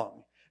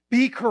strong.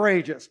 Be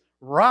courageous.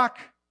 Rock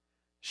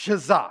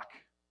Shazak.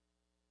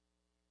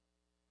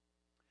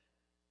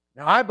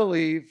 Now, I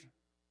believe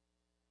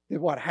that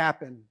what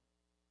happened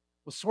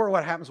was sort of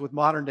what happens with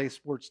modern day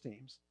sports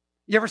teams.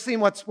 You ever seen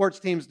what sports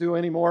teams do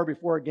anymore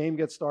before a game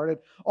gets started?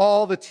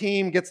 All the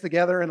team gets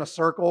together in a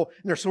circle,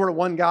 and there's sort of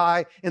one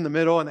guy in the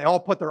middle, and they all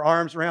put their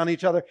arms around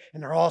each other,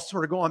 and they're all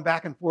sort of going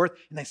back and forth,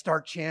 and they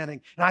start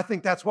chanting. And I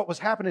think that's what was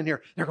happening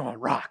here. They're going,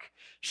 Rock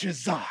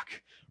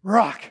Shazak,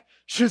 Rock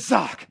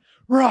Shazak,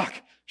 Rock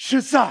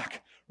Shazak,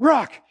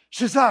 Rock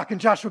Shazak.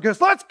 And Joshua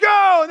goes, let's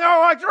go! And they're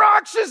all like,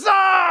 Rock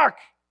Shazak!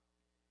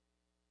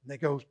 And they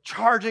go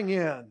charging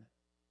in.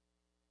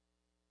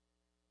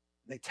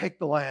 They take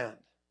the land.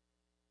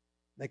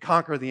 They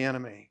conquer the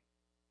enemy.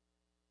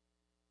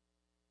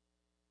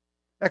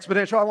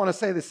 Exponential, I want to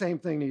say the same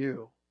thing to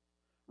you.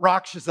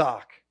 Rock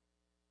Shazak.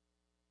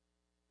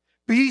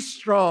 Be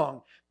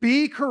strong.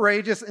 Be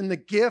courageous in the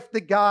gift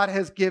that God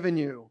has given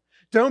you.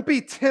 Don't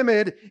be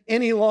timid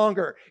any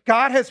longer.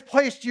 God has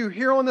placed you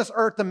here on this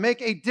earth to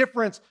make a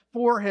difference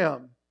for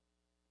Him.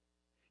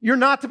 You're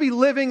not to be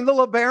living the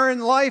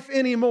LeBaron life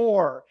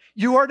anymore.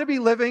 You are to be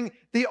living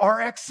the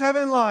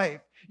RX-7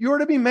 life. You are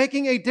to be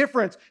making a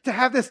difference, to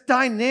have this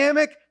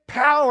dynamic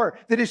power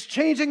that is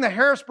changing the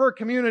Harrisburg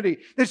community,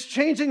 that's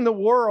changing the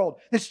world,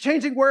 that's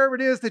changing wherever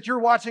it is that you're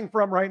watching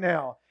from right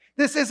now.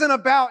 This isn't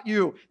about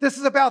you. This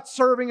is about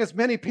serving as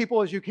many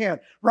people as you can.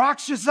 Rock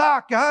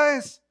Shazak,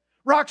 guys.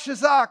 Rock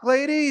Shazak,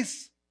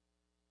 ladies.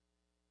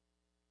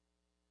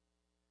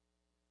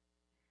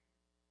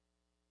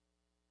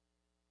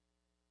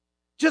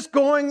 Just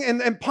going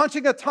and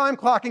punching a time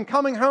clock and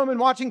coming home and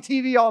watching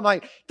TV all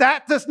night,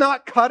 that does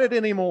not cut it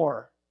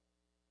anymore.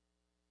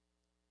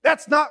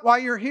 That's not why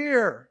you're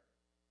here.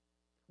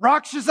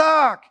 Rock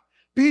Shazak.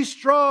 Be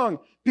strong.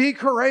 Be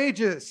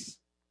courageous.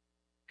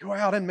 Go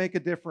out and make a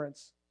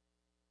difference.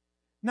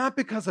 Not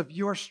because of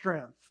your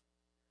strength,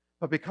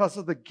 but because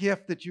of the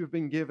gift that you've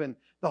been given,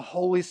 the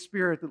Holy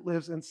Spirit that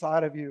lives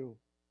inside of you.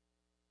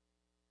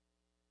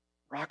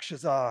 Rock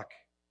Shazak.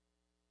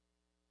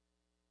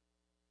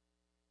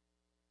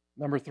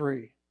 Number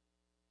 3,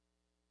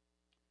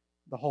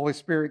 the Holy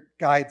Spirit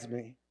guides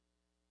me.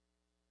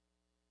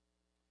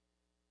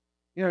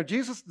 You know,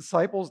 Jesus'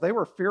 disciples, they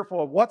were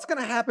fearful of what's going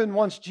to happen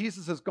once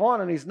Jesus is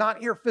gone and He's not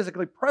here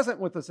physically present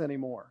with us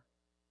anymore.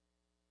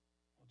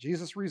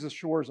 Jesus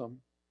reassures them,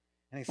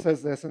 and He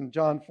says this in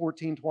John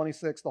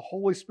 14:26, the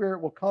Holy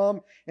Spirit will come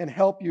and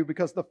help you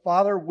because the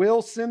Father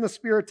will send the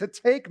Spirit to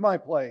take my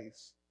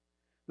place.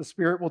 The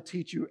Spirit will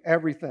teach you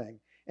everything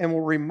and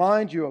will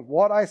remind you of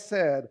what I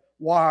said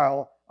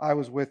while I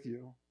was with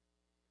you.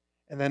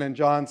 And then in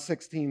John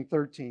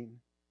 16:13,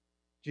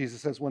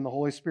 Jesus says, when the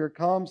Holy Spirit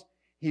comes,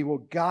 He will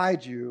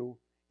guide you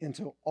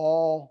into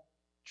all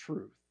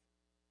truth.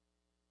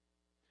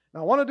 Now,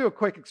 I want to do a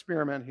quick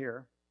experiment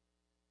here.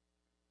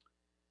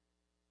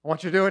 I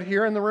want you to do it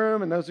here in the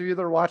room, and those of you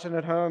that are watching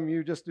at home,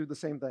 you just do the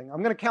same thing.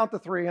 I'm going to count to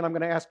 3, and I'm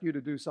going to ask you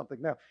to do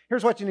something. Now,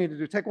 here's what you need to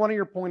do. Take one of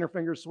your pointer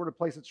fingers, sort of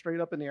place it straight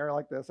up in the air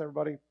like this.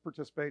 Everybody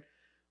participate.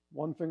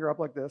 One finger up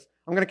like this.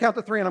 I'm going to count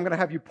to 3, and I'm going to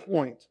have you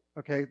point,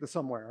 okay, to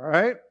somewhere, all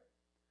right?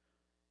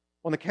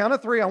 On the count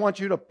of 3, I want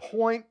you to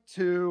point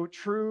to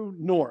true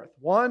north.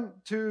 1,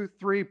 2,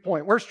 3,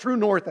 point. Where's true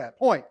north at?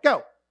 Point.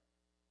 Go.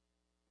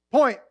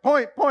 Point,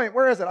 point, point.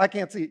 Where is it? I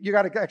can't see it. You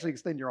got to actually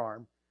extend your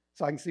arm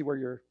so I can see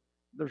where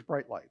there's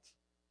bright lights.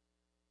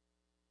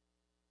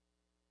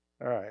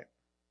 All right.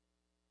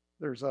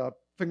 There's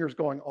fingers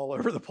going all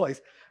over the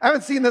place. I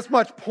haven't seen this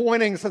much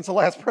pointing since the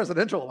last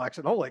presidential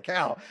election. Holy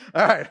cow.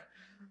 All right.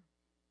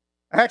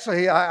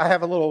 Actually, I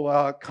have a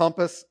little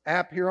compass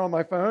app here on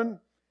my phone.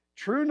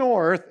 True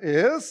north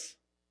is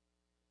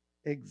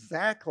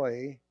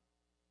exactly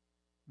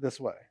this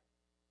way.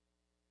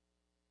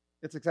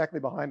 It's exactly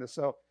behind us.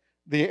 So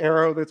the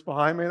arrow that's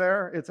behind me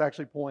there, it's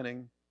actually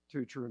pointing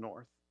to true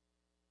north.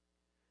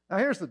 Now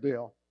here's the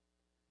deal.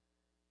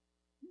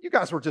 You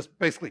guys were just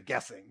basically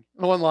guessing.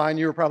 Online,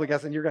 you were probably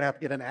guessing you're going to have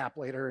to get an app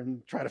later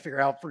and try to figure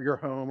out for your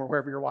home or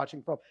wherever you're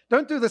watching from.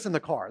 Don't do this in the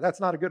car. That's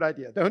not a good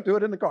idea. Don't do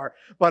it in the car.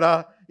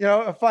 But,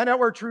 find out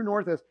where true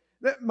north is.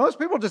 Most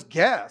people just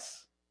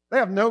guess. They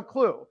have no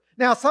clue.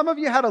 Now, some of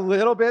you had a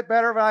little bit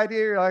better of an idea.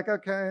 You're like,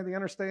 okay, the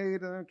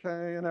interstate,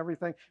 okay, and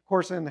everything. Of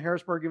course, in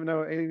Harrisburg, even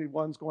though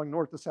 81's going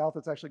north to south,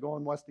 it's actually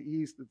going west to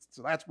east.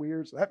 So that's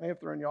weird. So that may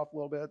have thrown you off a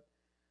little bit.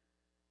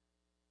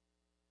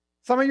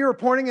 Some of you are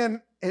pointing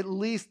in at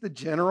least the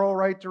general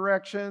right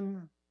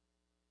direction.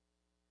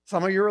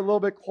 Some of you are a little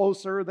bit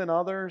closer than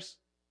others.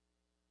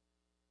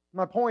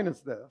 My point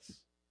is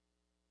this.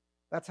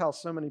 That's how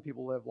so many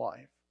people live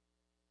life.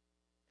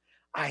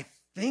 I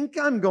think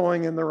I'm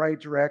going in the right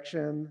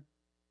direction,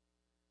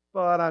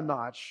 but I'm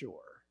not sure.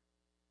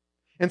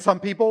 And some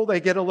people, they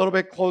get a little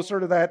bit closer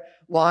to that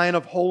line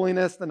of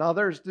holiness than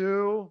others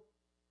do,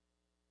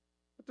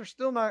 but they're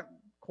still not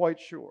quite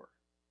sure.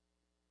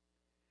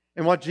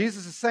 And what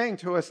Jesus is saying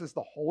to us is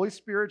the Holy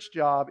Spirit's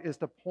job is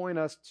to point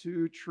us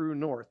to true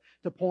north,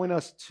 to point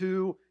us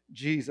to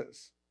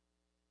Jesus.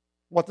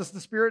 What does the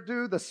Spirit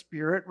do? The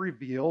Spirit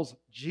reveals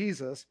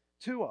Jesus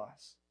to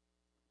us,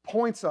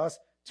 points us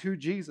to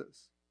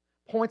Jesus,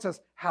 points us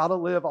how to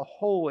live a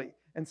holy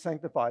and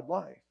sanctified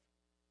life.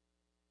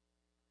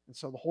 And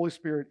so the Holy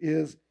Spirit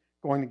is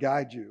going to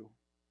guide you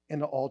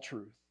into all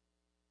truth.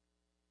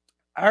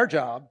 Our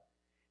job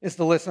is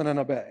to listen and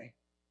obey.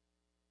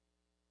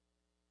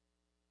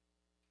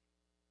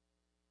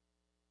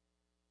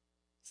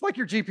 It's like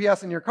your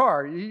GPS in your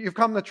car. You've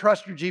come to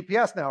trust your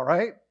GPS now,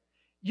 right?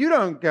 You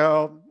don't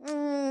go,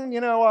 you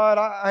know what,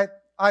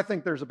 I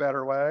think there's a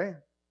better way.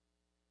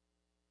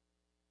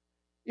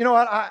 You know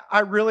what, I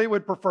really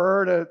would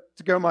prefer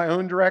to go my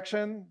own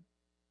direction.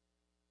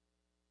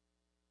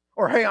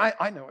 Or, hey,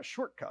 I know a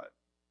shortcut.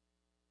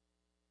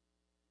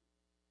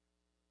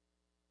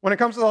 When it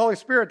comes to the Holy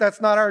Spirit,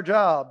 that's not our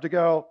job to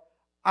go,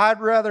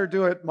 I'd rather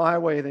do it my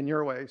way than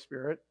your way,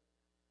 Spirit.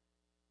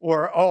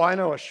 Or, oh, I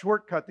know a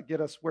shortcut to get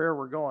us where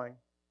we're going.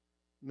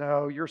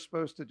 No, you're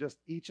supposed to just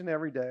each and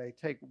every day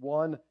take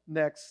one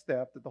next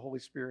step that the Holy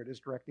Spirit is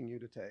directing you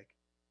to take.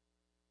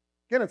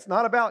 Again, it's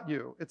not about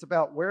you. It's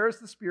about where is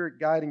the Spirit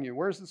guiding you?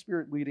 Where is the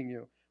Spirit leading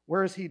you?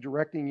 Where is He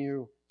directing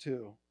you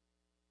to?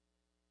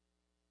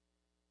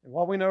 And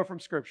what we know from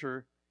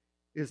Scripture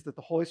is that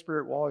the Holy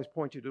Spirit will always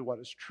point you to what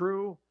is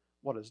true,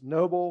 what is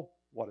noble,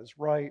 what is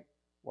right,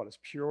 what is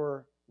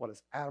pure, what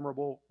is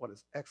admirable, what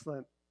is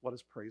excellent, what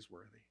is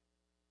praiseworthy.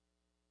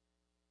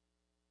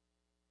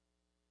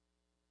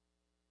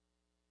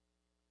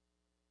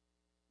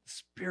 The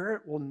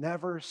Spirit will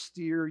never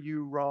steer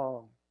you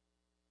wrong.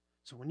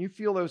 So when you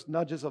feel those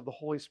nudges of the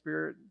Holy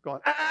Spirit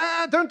going,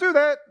 don't do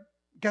that,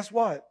 guess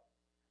what?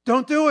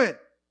 Don't do it.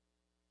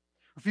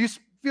 If you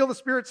feel the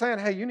Spirit saying,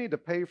 hey, you need to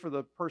pay for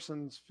the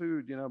person's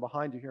food,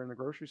 behind you here in the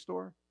grocery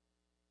store,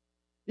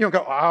 you don't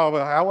go, oh,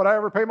 well, how would I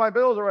ever pay my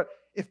bills? Or what?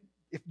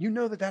 If you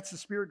know that that's the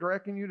Spirit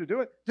directing you to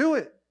do it, do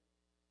it.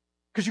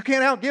 Because you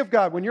can't outgive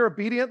God. When you're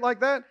obedient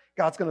like that,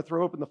 God's going to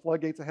throw open the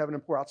floodgates of heaven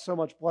and pour out so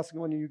much blessing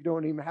when you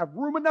don't even have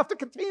room enough to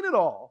contain it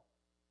all.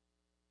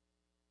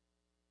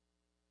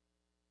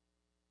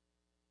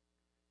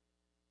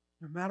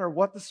 No matter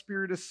what the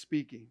Spirit is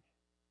speaking,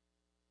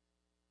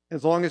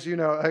 as long as you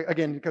know,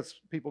 again, because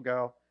people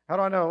go, how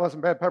do I know it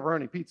wasn't bad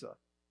pepperoni pizza?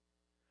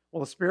 Well,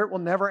 the Spirit will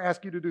never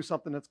ask you to do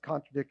something that's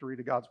contradictory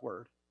to God's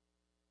word.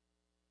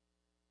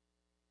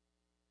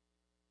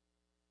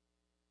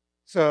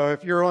 So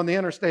if you're on the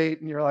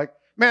interstate and you're like,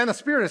 man, the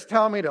Spirit is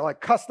telling me to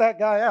cuss that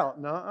guy out.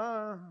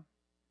 Nuh-uh.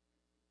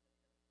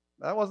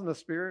 That wasn't the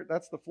Spirit,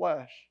 that's the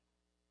flesh.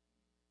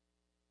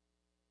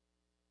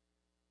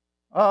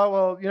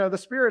 Oh, well, the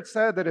Spirit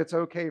said that it's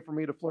okay for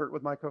me to flirt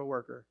with my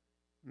coworker.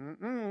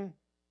 Didn't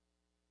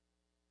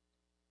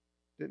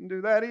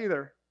do that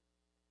either.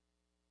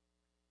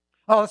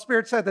 Oh, the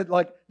Spirit said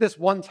that this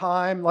one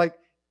time,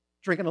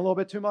 drinking a little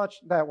bit too much,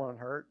 that won't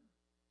hurt.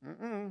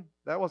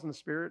 That wasn't the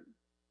Spirit.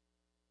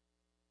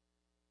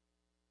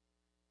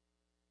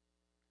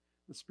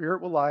 The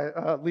Spirit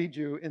will lead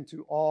you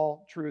into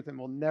all truth and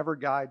will never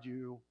guide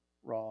you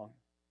wrong.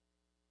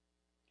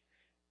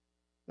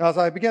 Now, as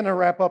I begin to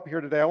wrap up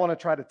here today, I want to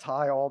try to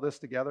tie all this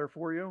together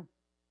for you.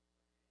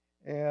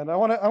 And I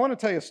want to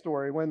tell you a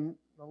story. When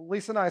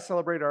Lisa and I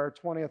celebrated our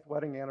 20th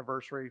wedding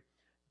anniversary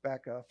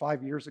back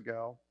 5 years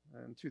ago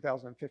in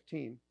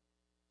 2015,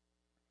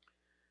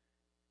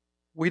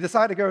 we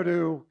decided to go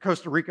to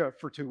Costa Rica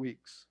for 2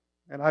 weeks.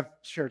 And I've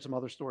shared some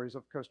other stories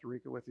of Costa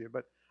Rica with you,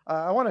 but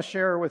I want to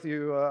share with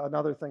you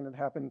another thing that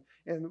happened.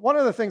 And one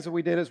of the things that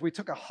we did is we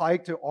took a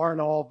hike to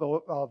Arenal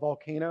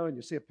volcano, and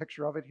you see a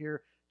picture of it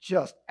here.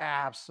 Just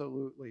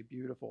absolutely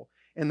beautiful.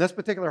 And this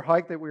particular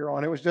hike that we were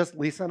on, it was just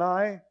Lisa and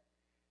I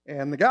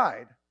and the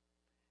guide.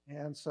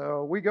 And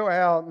so we go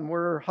out and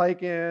we're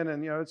hiking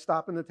and,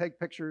 stopping to take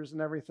pictures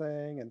and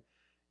everything. And,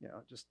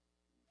 just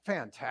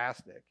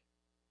fantastic.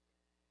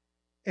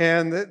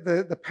 And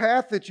the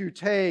path that you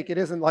take, it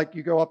isn't like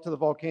you go up to the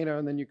volcano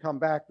and then you come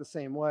back the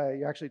same way.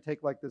 You actually take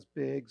this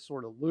big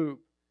sort of loop.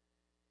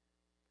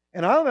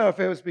 And I don't know if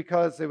it was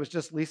because it was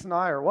just Lisa and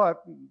I or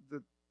what.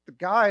 The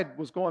guide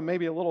was going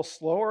maybe a little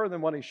slower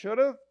than what he should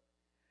have,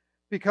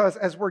 because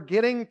as we're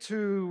getting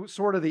to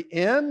sort of the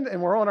end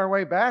and we're on our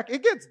way back,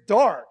 it gets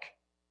dark.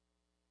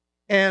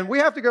 And we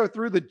have to go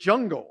through the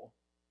jungle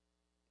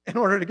in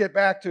order to get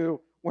back to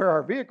where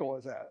our vehicle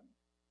is at.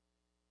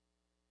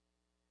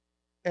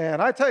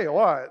 And I tell you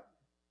what,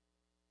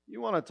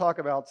 you want to talk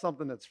about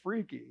something that's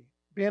freaky,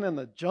 being in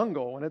the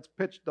jungle when it's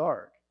pitch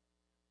dark.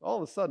 All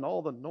of a sudden,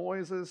 all the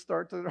noises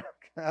start to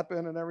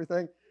happen and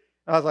everything.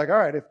 I was like, all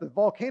right, if the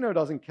volcano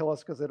doesn't kill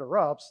us because it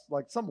erupts,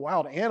 some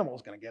wild animal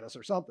is going to get us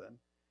or something.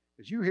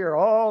 Because you hear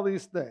all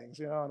these things,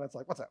 and it's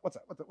like, what's that? What's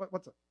that?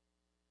 What's that?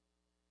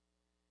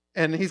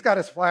 And he's got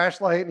his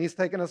flashlight, and he's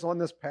taking us on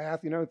this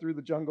path, through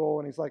the jungle.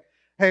 And he's like,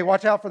 hey,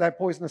 watch out for that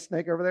poisonous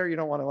snake over there. You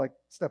don't want to,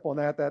 step on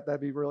that.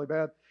 That'd be really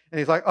bad. And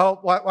he's like,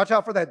 oh, watch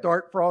out for that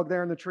dart frog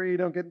there in the tree.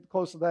 Don't get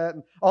close to that.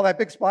 And all that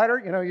big spider,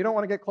 you don't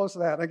want to get close to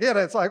that. And again,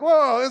 it's like,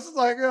 whoa, this is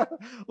a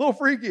little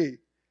freaky.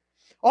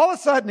 All of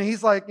a sudden,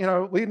 he's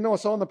leading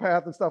us on the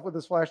path and stuff with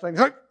his flashlight. He's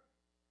like,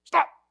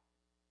 stop.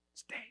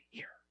 Stay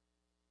here.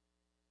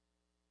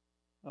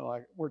 I'm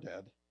like, we're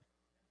dead.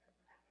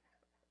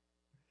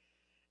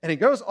 And he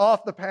goes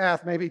off the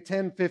path maybe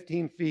 10,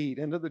 15 feet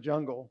into the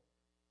jungle.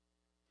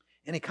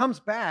 And he comes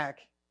back.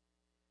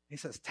 He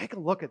says, take a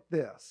look at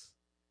this.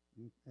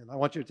 And I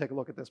want you to take a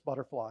look at this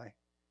butterfly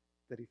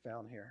that he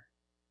found here.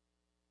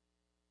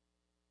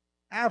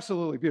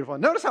 Absolutely beautiful.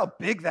 And notice how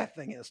big that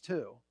thing is,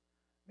 too.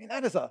 I mean,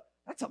 that's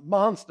a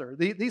monster.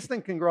 These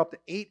things can grow up to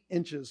 8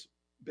 inches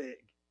big.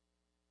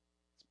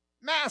 It's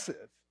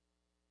massive.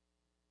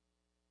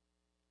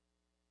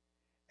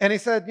 And he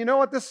said, you know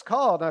what this is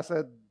called? And I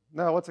said,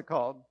 no, what's it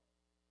called?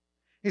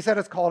 He said,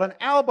 it's called an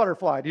owl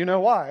butterfly. Do you know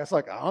why? I was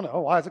like, I don't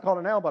know. Why is it called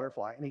an owl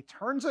butterfly? And he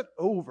turns it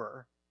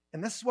over,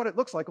 and this is what it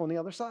looks like on the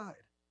other side.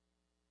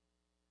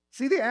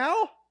 See the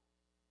owl?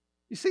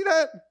 You see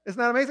that? Isn't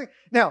that amazing?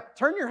 Now,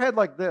 turn your head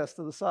like this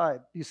to the side.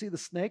 Do you see the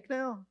snake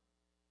now?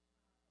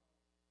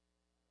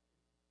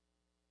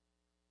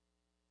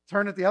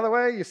 Turn it the other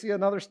way, you see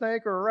another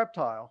snake or a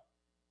reptile.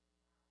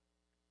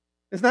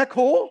 Isn't that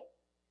cool?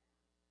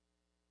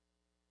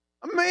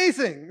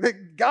 Amazing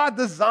that God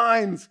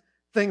designs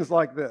things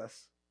like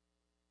this.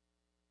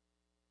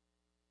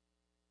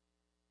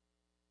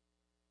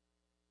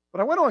 But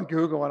I went on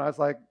Google and I was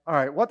like, all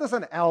right, what does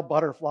an owl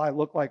butterfly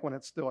look like when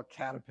it's still a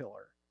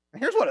caterpillar?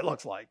 And here's what it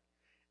looks like.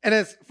 And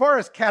as far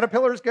as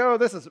caterpillars go,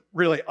 this is a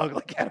really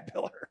ugly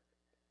caterpillar.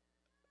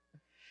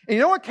 And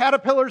you know what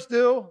caterpillars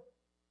do?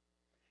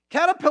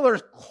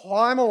 Caterpillars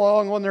climb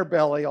along on their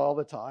belly all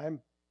the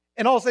time,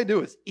 and all they do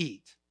is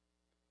eat.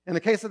 In the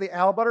case of the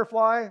owl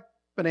butterfly,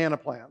 banana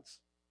plants.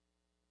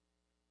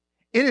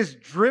 It is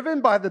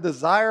driven by the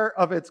desire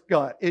of its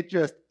gut. It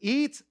just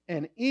eats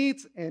and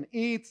eats and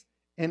eats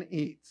and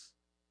eats.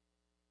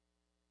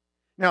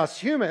 Now, as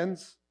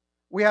humans,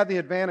 we have the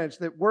advantage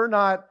that we're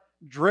not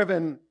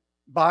driven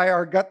by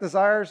our gut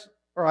desires,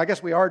 or I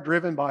guess we are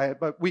driven by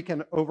it, but we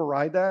can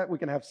override that. We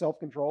can have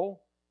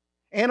self-control.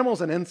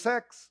 Animals and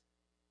insects,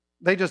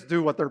 they just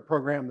do what they're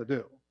programmed to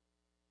do.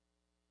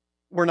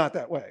 We're not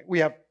that way.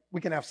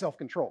 We can have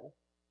self-control.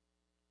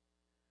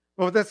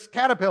 But with this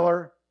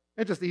caterpillar,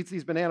 it just eats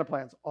these banana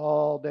plants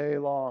all day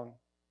long.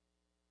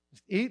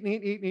 Just eat and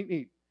eat, eat and eat and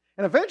eat.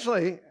 And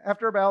eventually,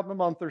 after about a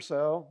month or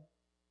so,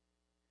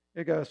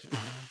 it goes,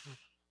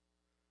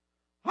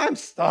 I'm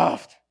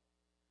stuffed.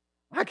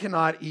 I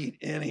cannot eat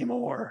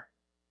anymore.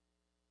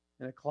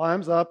 And it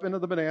climbs up into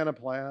the banana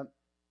plant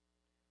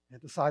and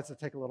it decides to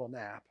take a little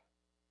nap.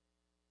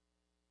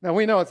 Now,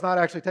 we know it's not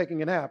actually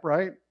taking a nap,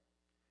 right?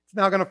 It's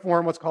now going to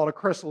form what's called a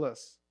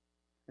chrysalis.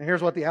 And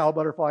here's what the owl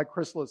butterfly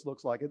chrysalis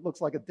looks like. It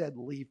looks like a dead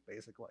leaf,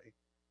 basically.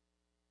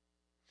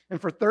 And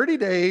for 30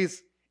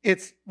 days,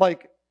 it's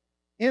like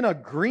in a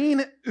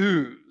green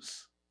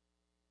ooze.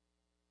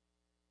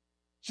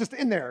 It's just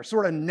in there,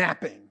 sort of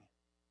napping.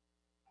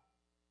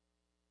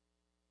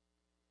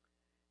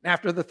 And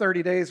after the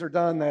 30 days are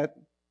done, that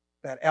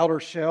outer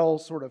shell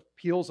sort of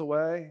peels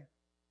away.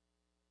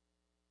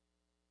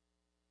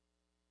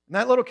 And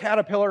that little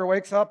caterpillar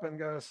wakes up and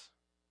goes,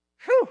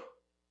 whew,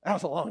 that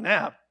was a long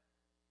nap.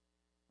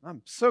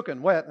 I'm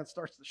soaking wet, and it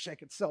starts to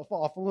shake itself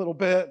off a little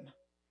bit.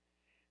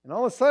 And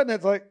all of a sudden,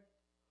 it's like,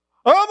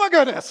 oh my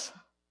goodness,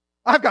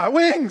 I've got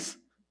wings.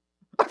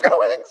 I've got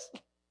wings.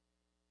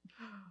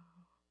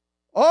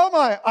 Oh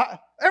my,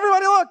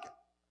 everybody look,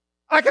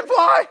 I can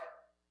fly.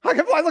 I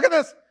can fly, look at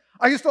this.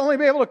 I used to only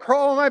be able to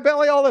crawl on my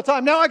belly all the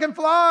time. Now I can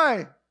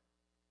fly.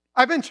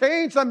 I've been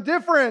changed, I'm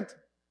different.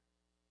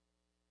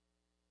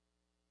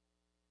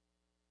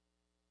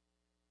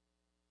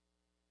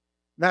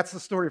 That's the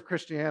story of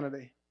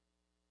Christianity.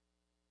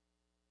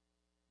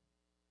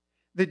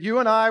 That you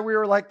and I, we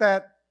were like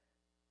that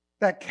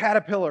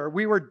caterpillar.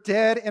 We were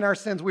dead in our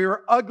sins. We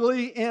were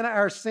ugly in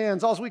our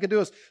sins. All we could do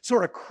is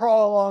sort of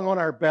crawl along on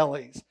our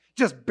bellies,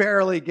 just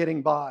barely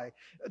getting by,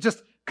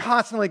 just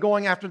constantly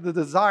going after the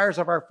desires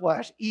of our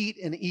flesh, eat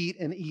and eat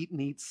and eat and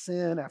eat,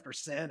 sin after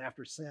sin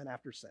after sin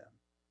after sin.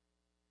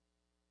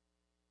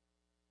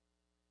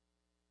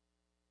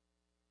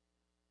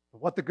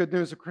 But what the good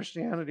news of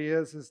Christianity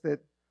is that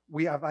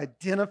we have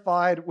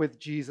identified with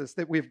Jesus,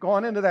 that we've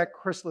gone into that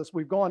chrysalis,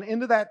 we've gone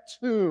into that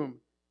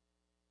tomb,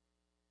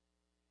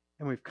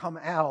 and we've come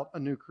out a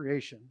new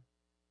creation.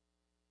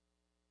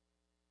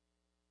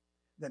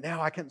 That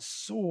now I can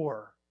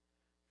soar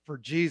for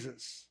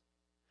Jesus.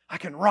 I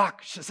can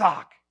rock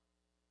Shazak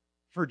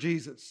for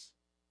Jesus.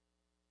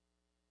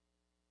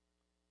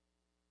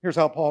 Here's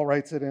how Paul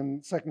writes it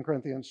in 2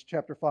 Corinthians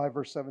chapter 5,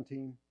 verse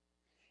 17.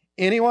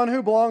 Anyone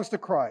who belongs to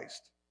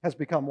Christ has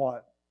become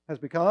what? Has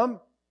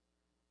become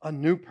a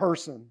new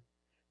person.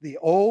 The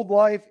old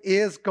life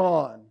is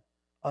gone.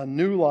 A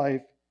new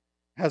life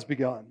has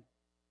begun.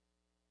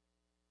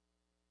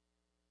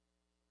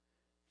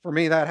 For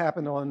me, that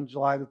happened on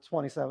July the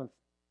 27th,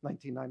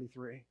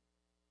 1993.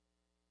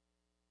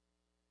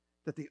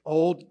 That the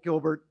old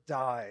Gilbert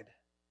died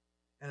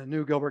and a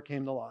new Gilbert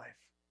came to life.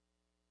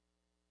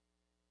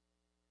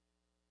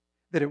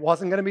 That it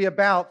wasn't going to be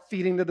about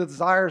feeding the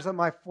desires of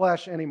my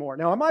flesh anymore.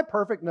 Now, am I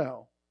perfect?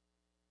 No.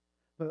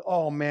 But,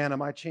 oh man,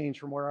 am I changed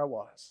from where I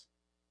was,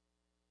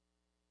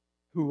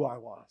 who I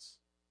was.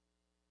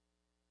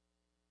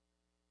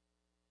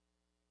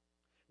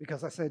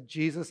 because I said,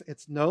 Jesus,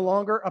 it's no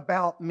longer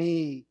about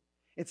me.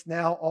 It's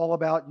now all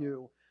about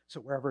you. So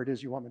wherever it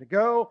is you want me to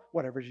go,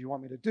 whatever it is you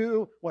want me to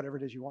do, whatever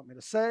it is you want me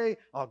to say,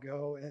 I'll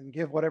go and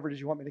give whatever it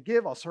is you want me to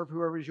give. I'll serve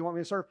whoever it is you want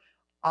me to serve.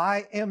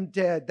 I am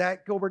dead.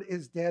 That Gilbert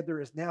is dead.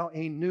 There is now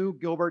a new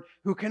Gilbert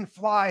who can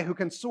fly, who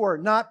can soar,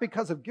 not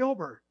because of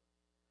Gilbert,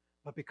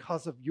 but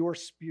because of your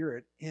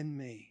Spirit in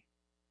me.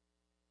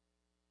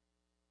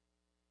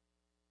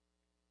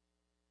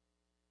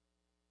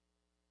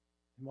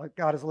 And what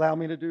God has allowed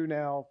me to do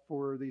now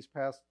for these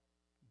past,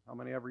 how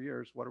many ever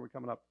years? What are we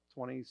coming up?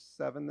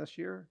 27 this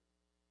year?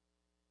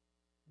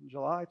 In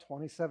July,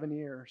 27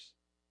 years.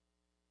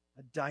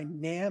 A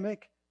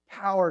dynamic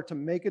power to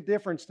make a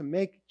difference, to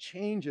make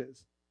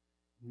changes,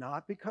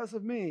 not because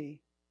of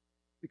me,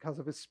 because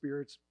of His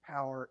Spirit's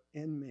power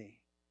in me.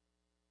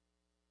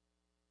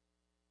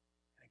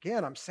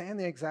 Again, I'm saying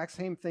the exact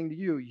same thing to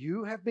you.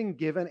 You have been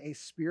given a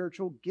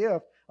spiritual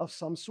gift of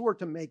some sort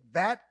to make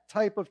that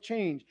type of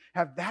change,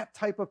 have that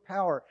type of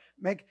power,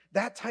 make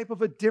that type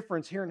of a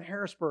difference here in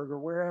Harrisburg or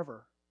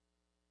wherever.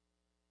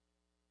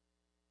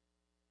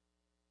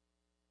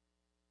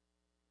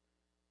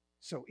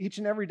 So each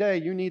and every day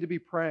you need to be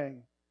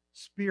praying,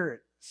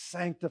 Spirit,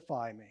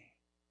 sanctify me.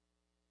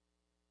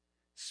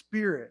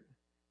 Spirit,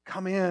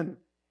 come in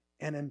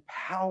and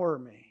empower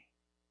me.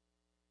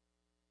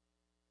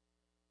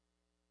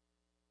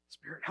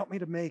 Spirit, help me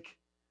to make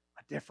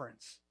a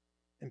difference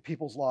in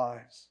people's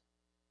lives.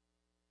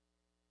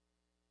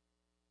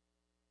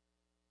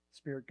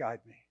 Spirit, guide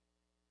me.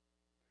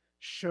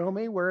 Show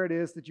me where it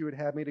is that you would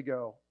have me to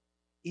go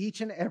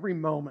each and every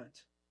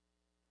moment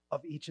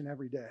of each and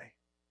every day.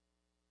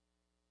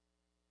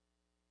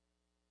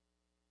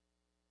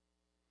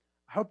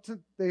 I hope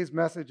today's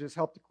message has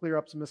helped to clear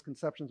up some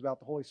misconceptions about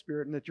the Holy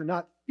Spirit and that you're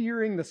not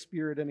fearing the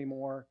Spirit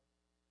anymore,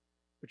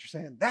 but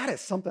you're saying, that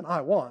is something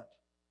I want.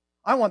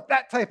 I want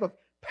that type of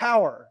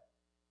power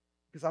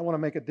because I want to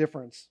make a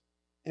difference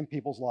in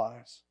people's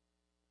lives.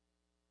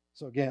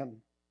 So again,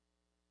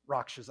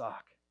 Rock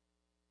Shazak.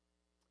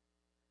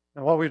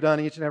 Now, what we've done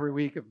each and every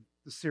week of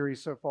the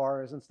series so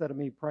far is instead of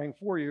me praying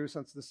for you,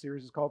 since this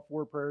series is called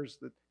Four Prayers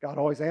That God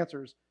Always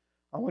Answers,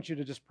 I want you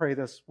to just pray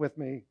this with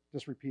me.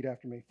 Just repeat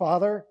after me.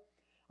 Father,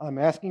 I'm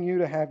asking you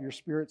to have your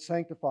Spirit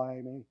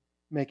sanctify me,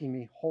 making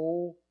me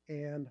whole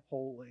and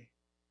holy.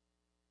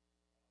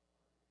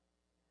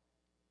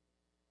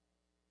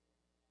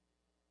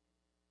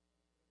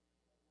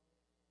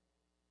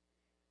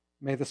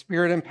 May the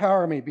Spirit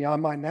empower me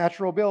beyond my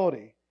natural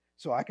ability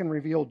so I can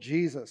reveal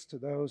Jesus to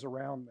those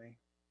around me.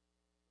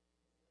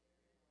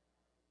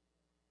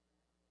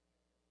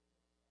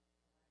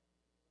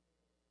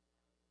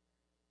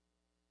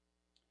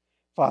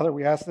 Father,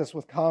 we ask this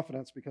with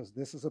confidence because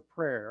this is a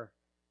prayer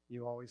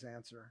you always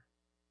answer.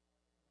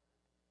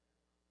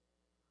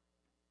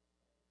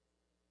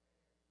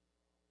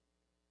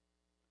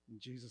 In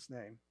Jesus'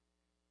 name,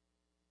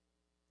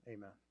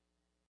 amen.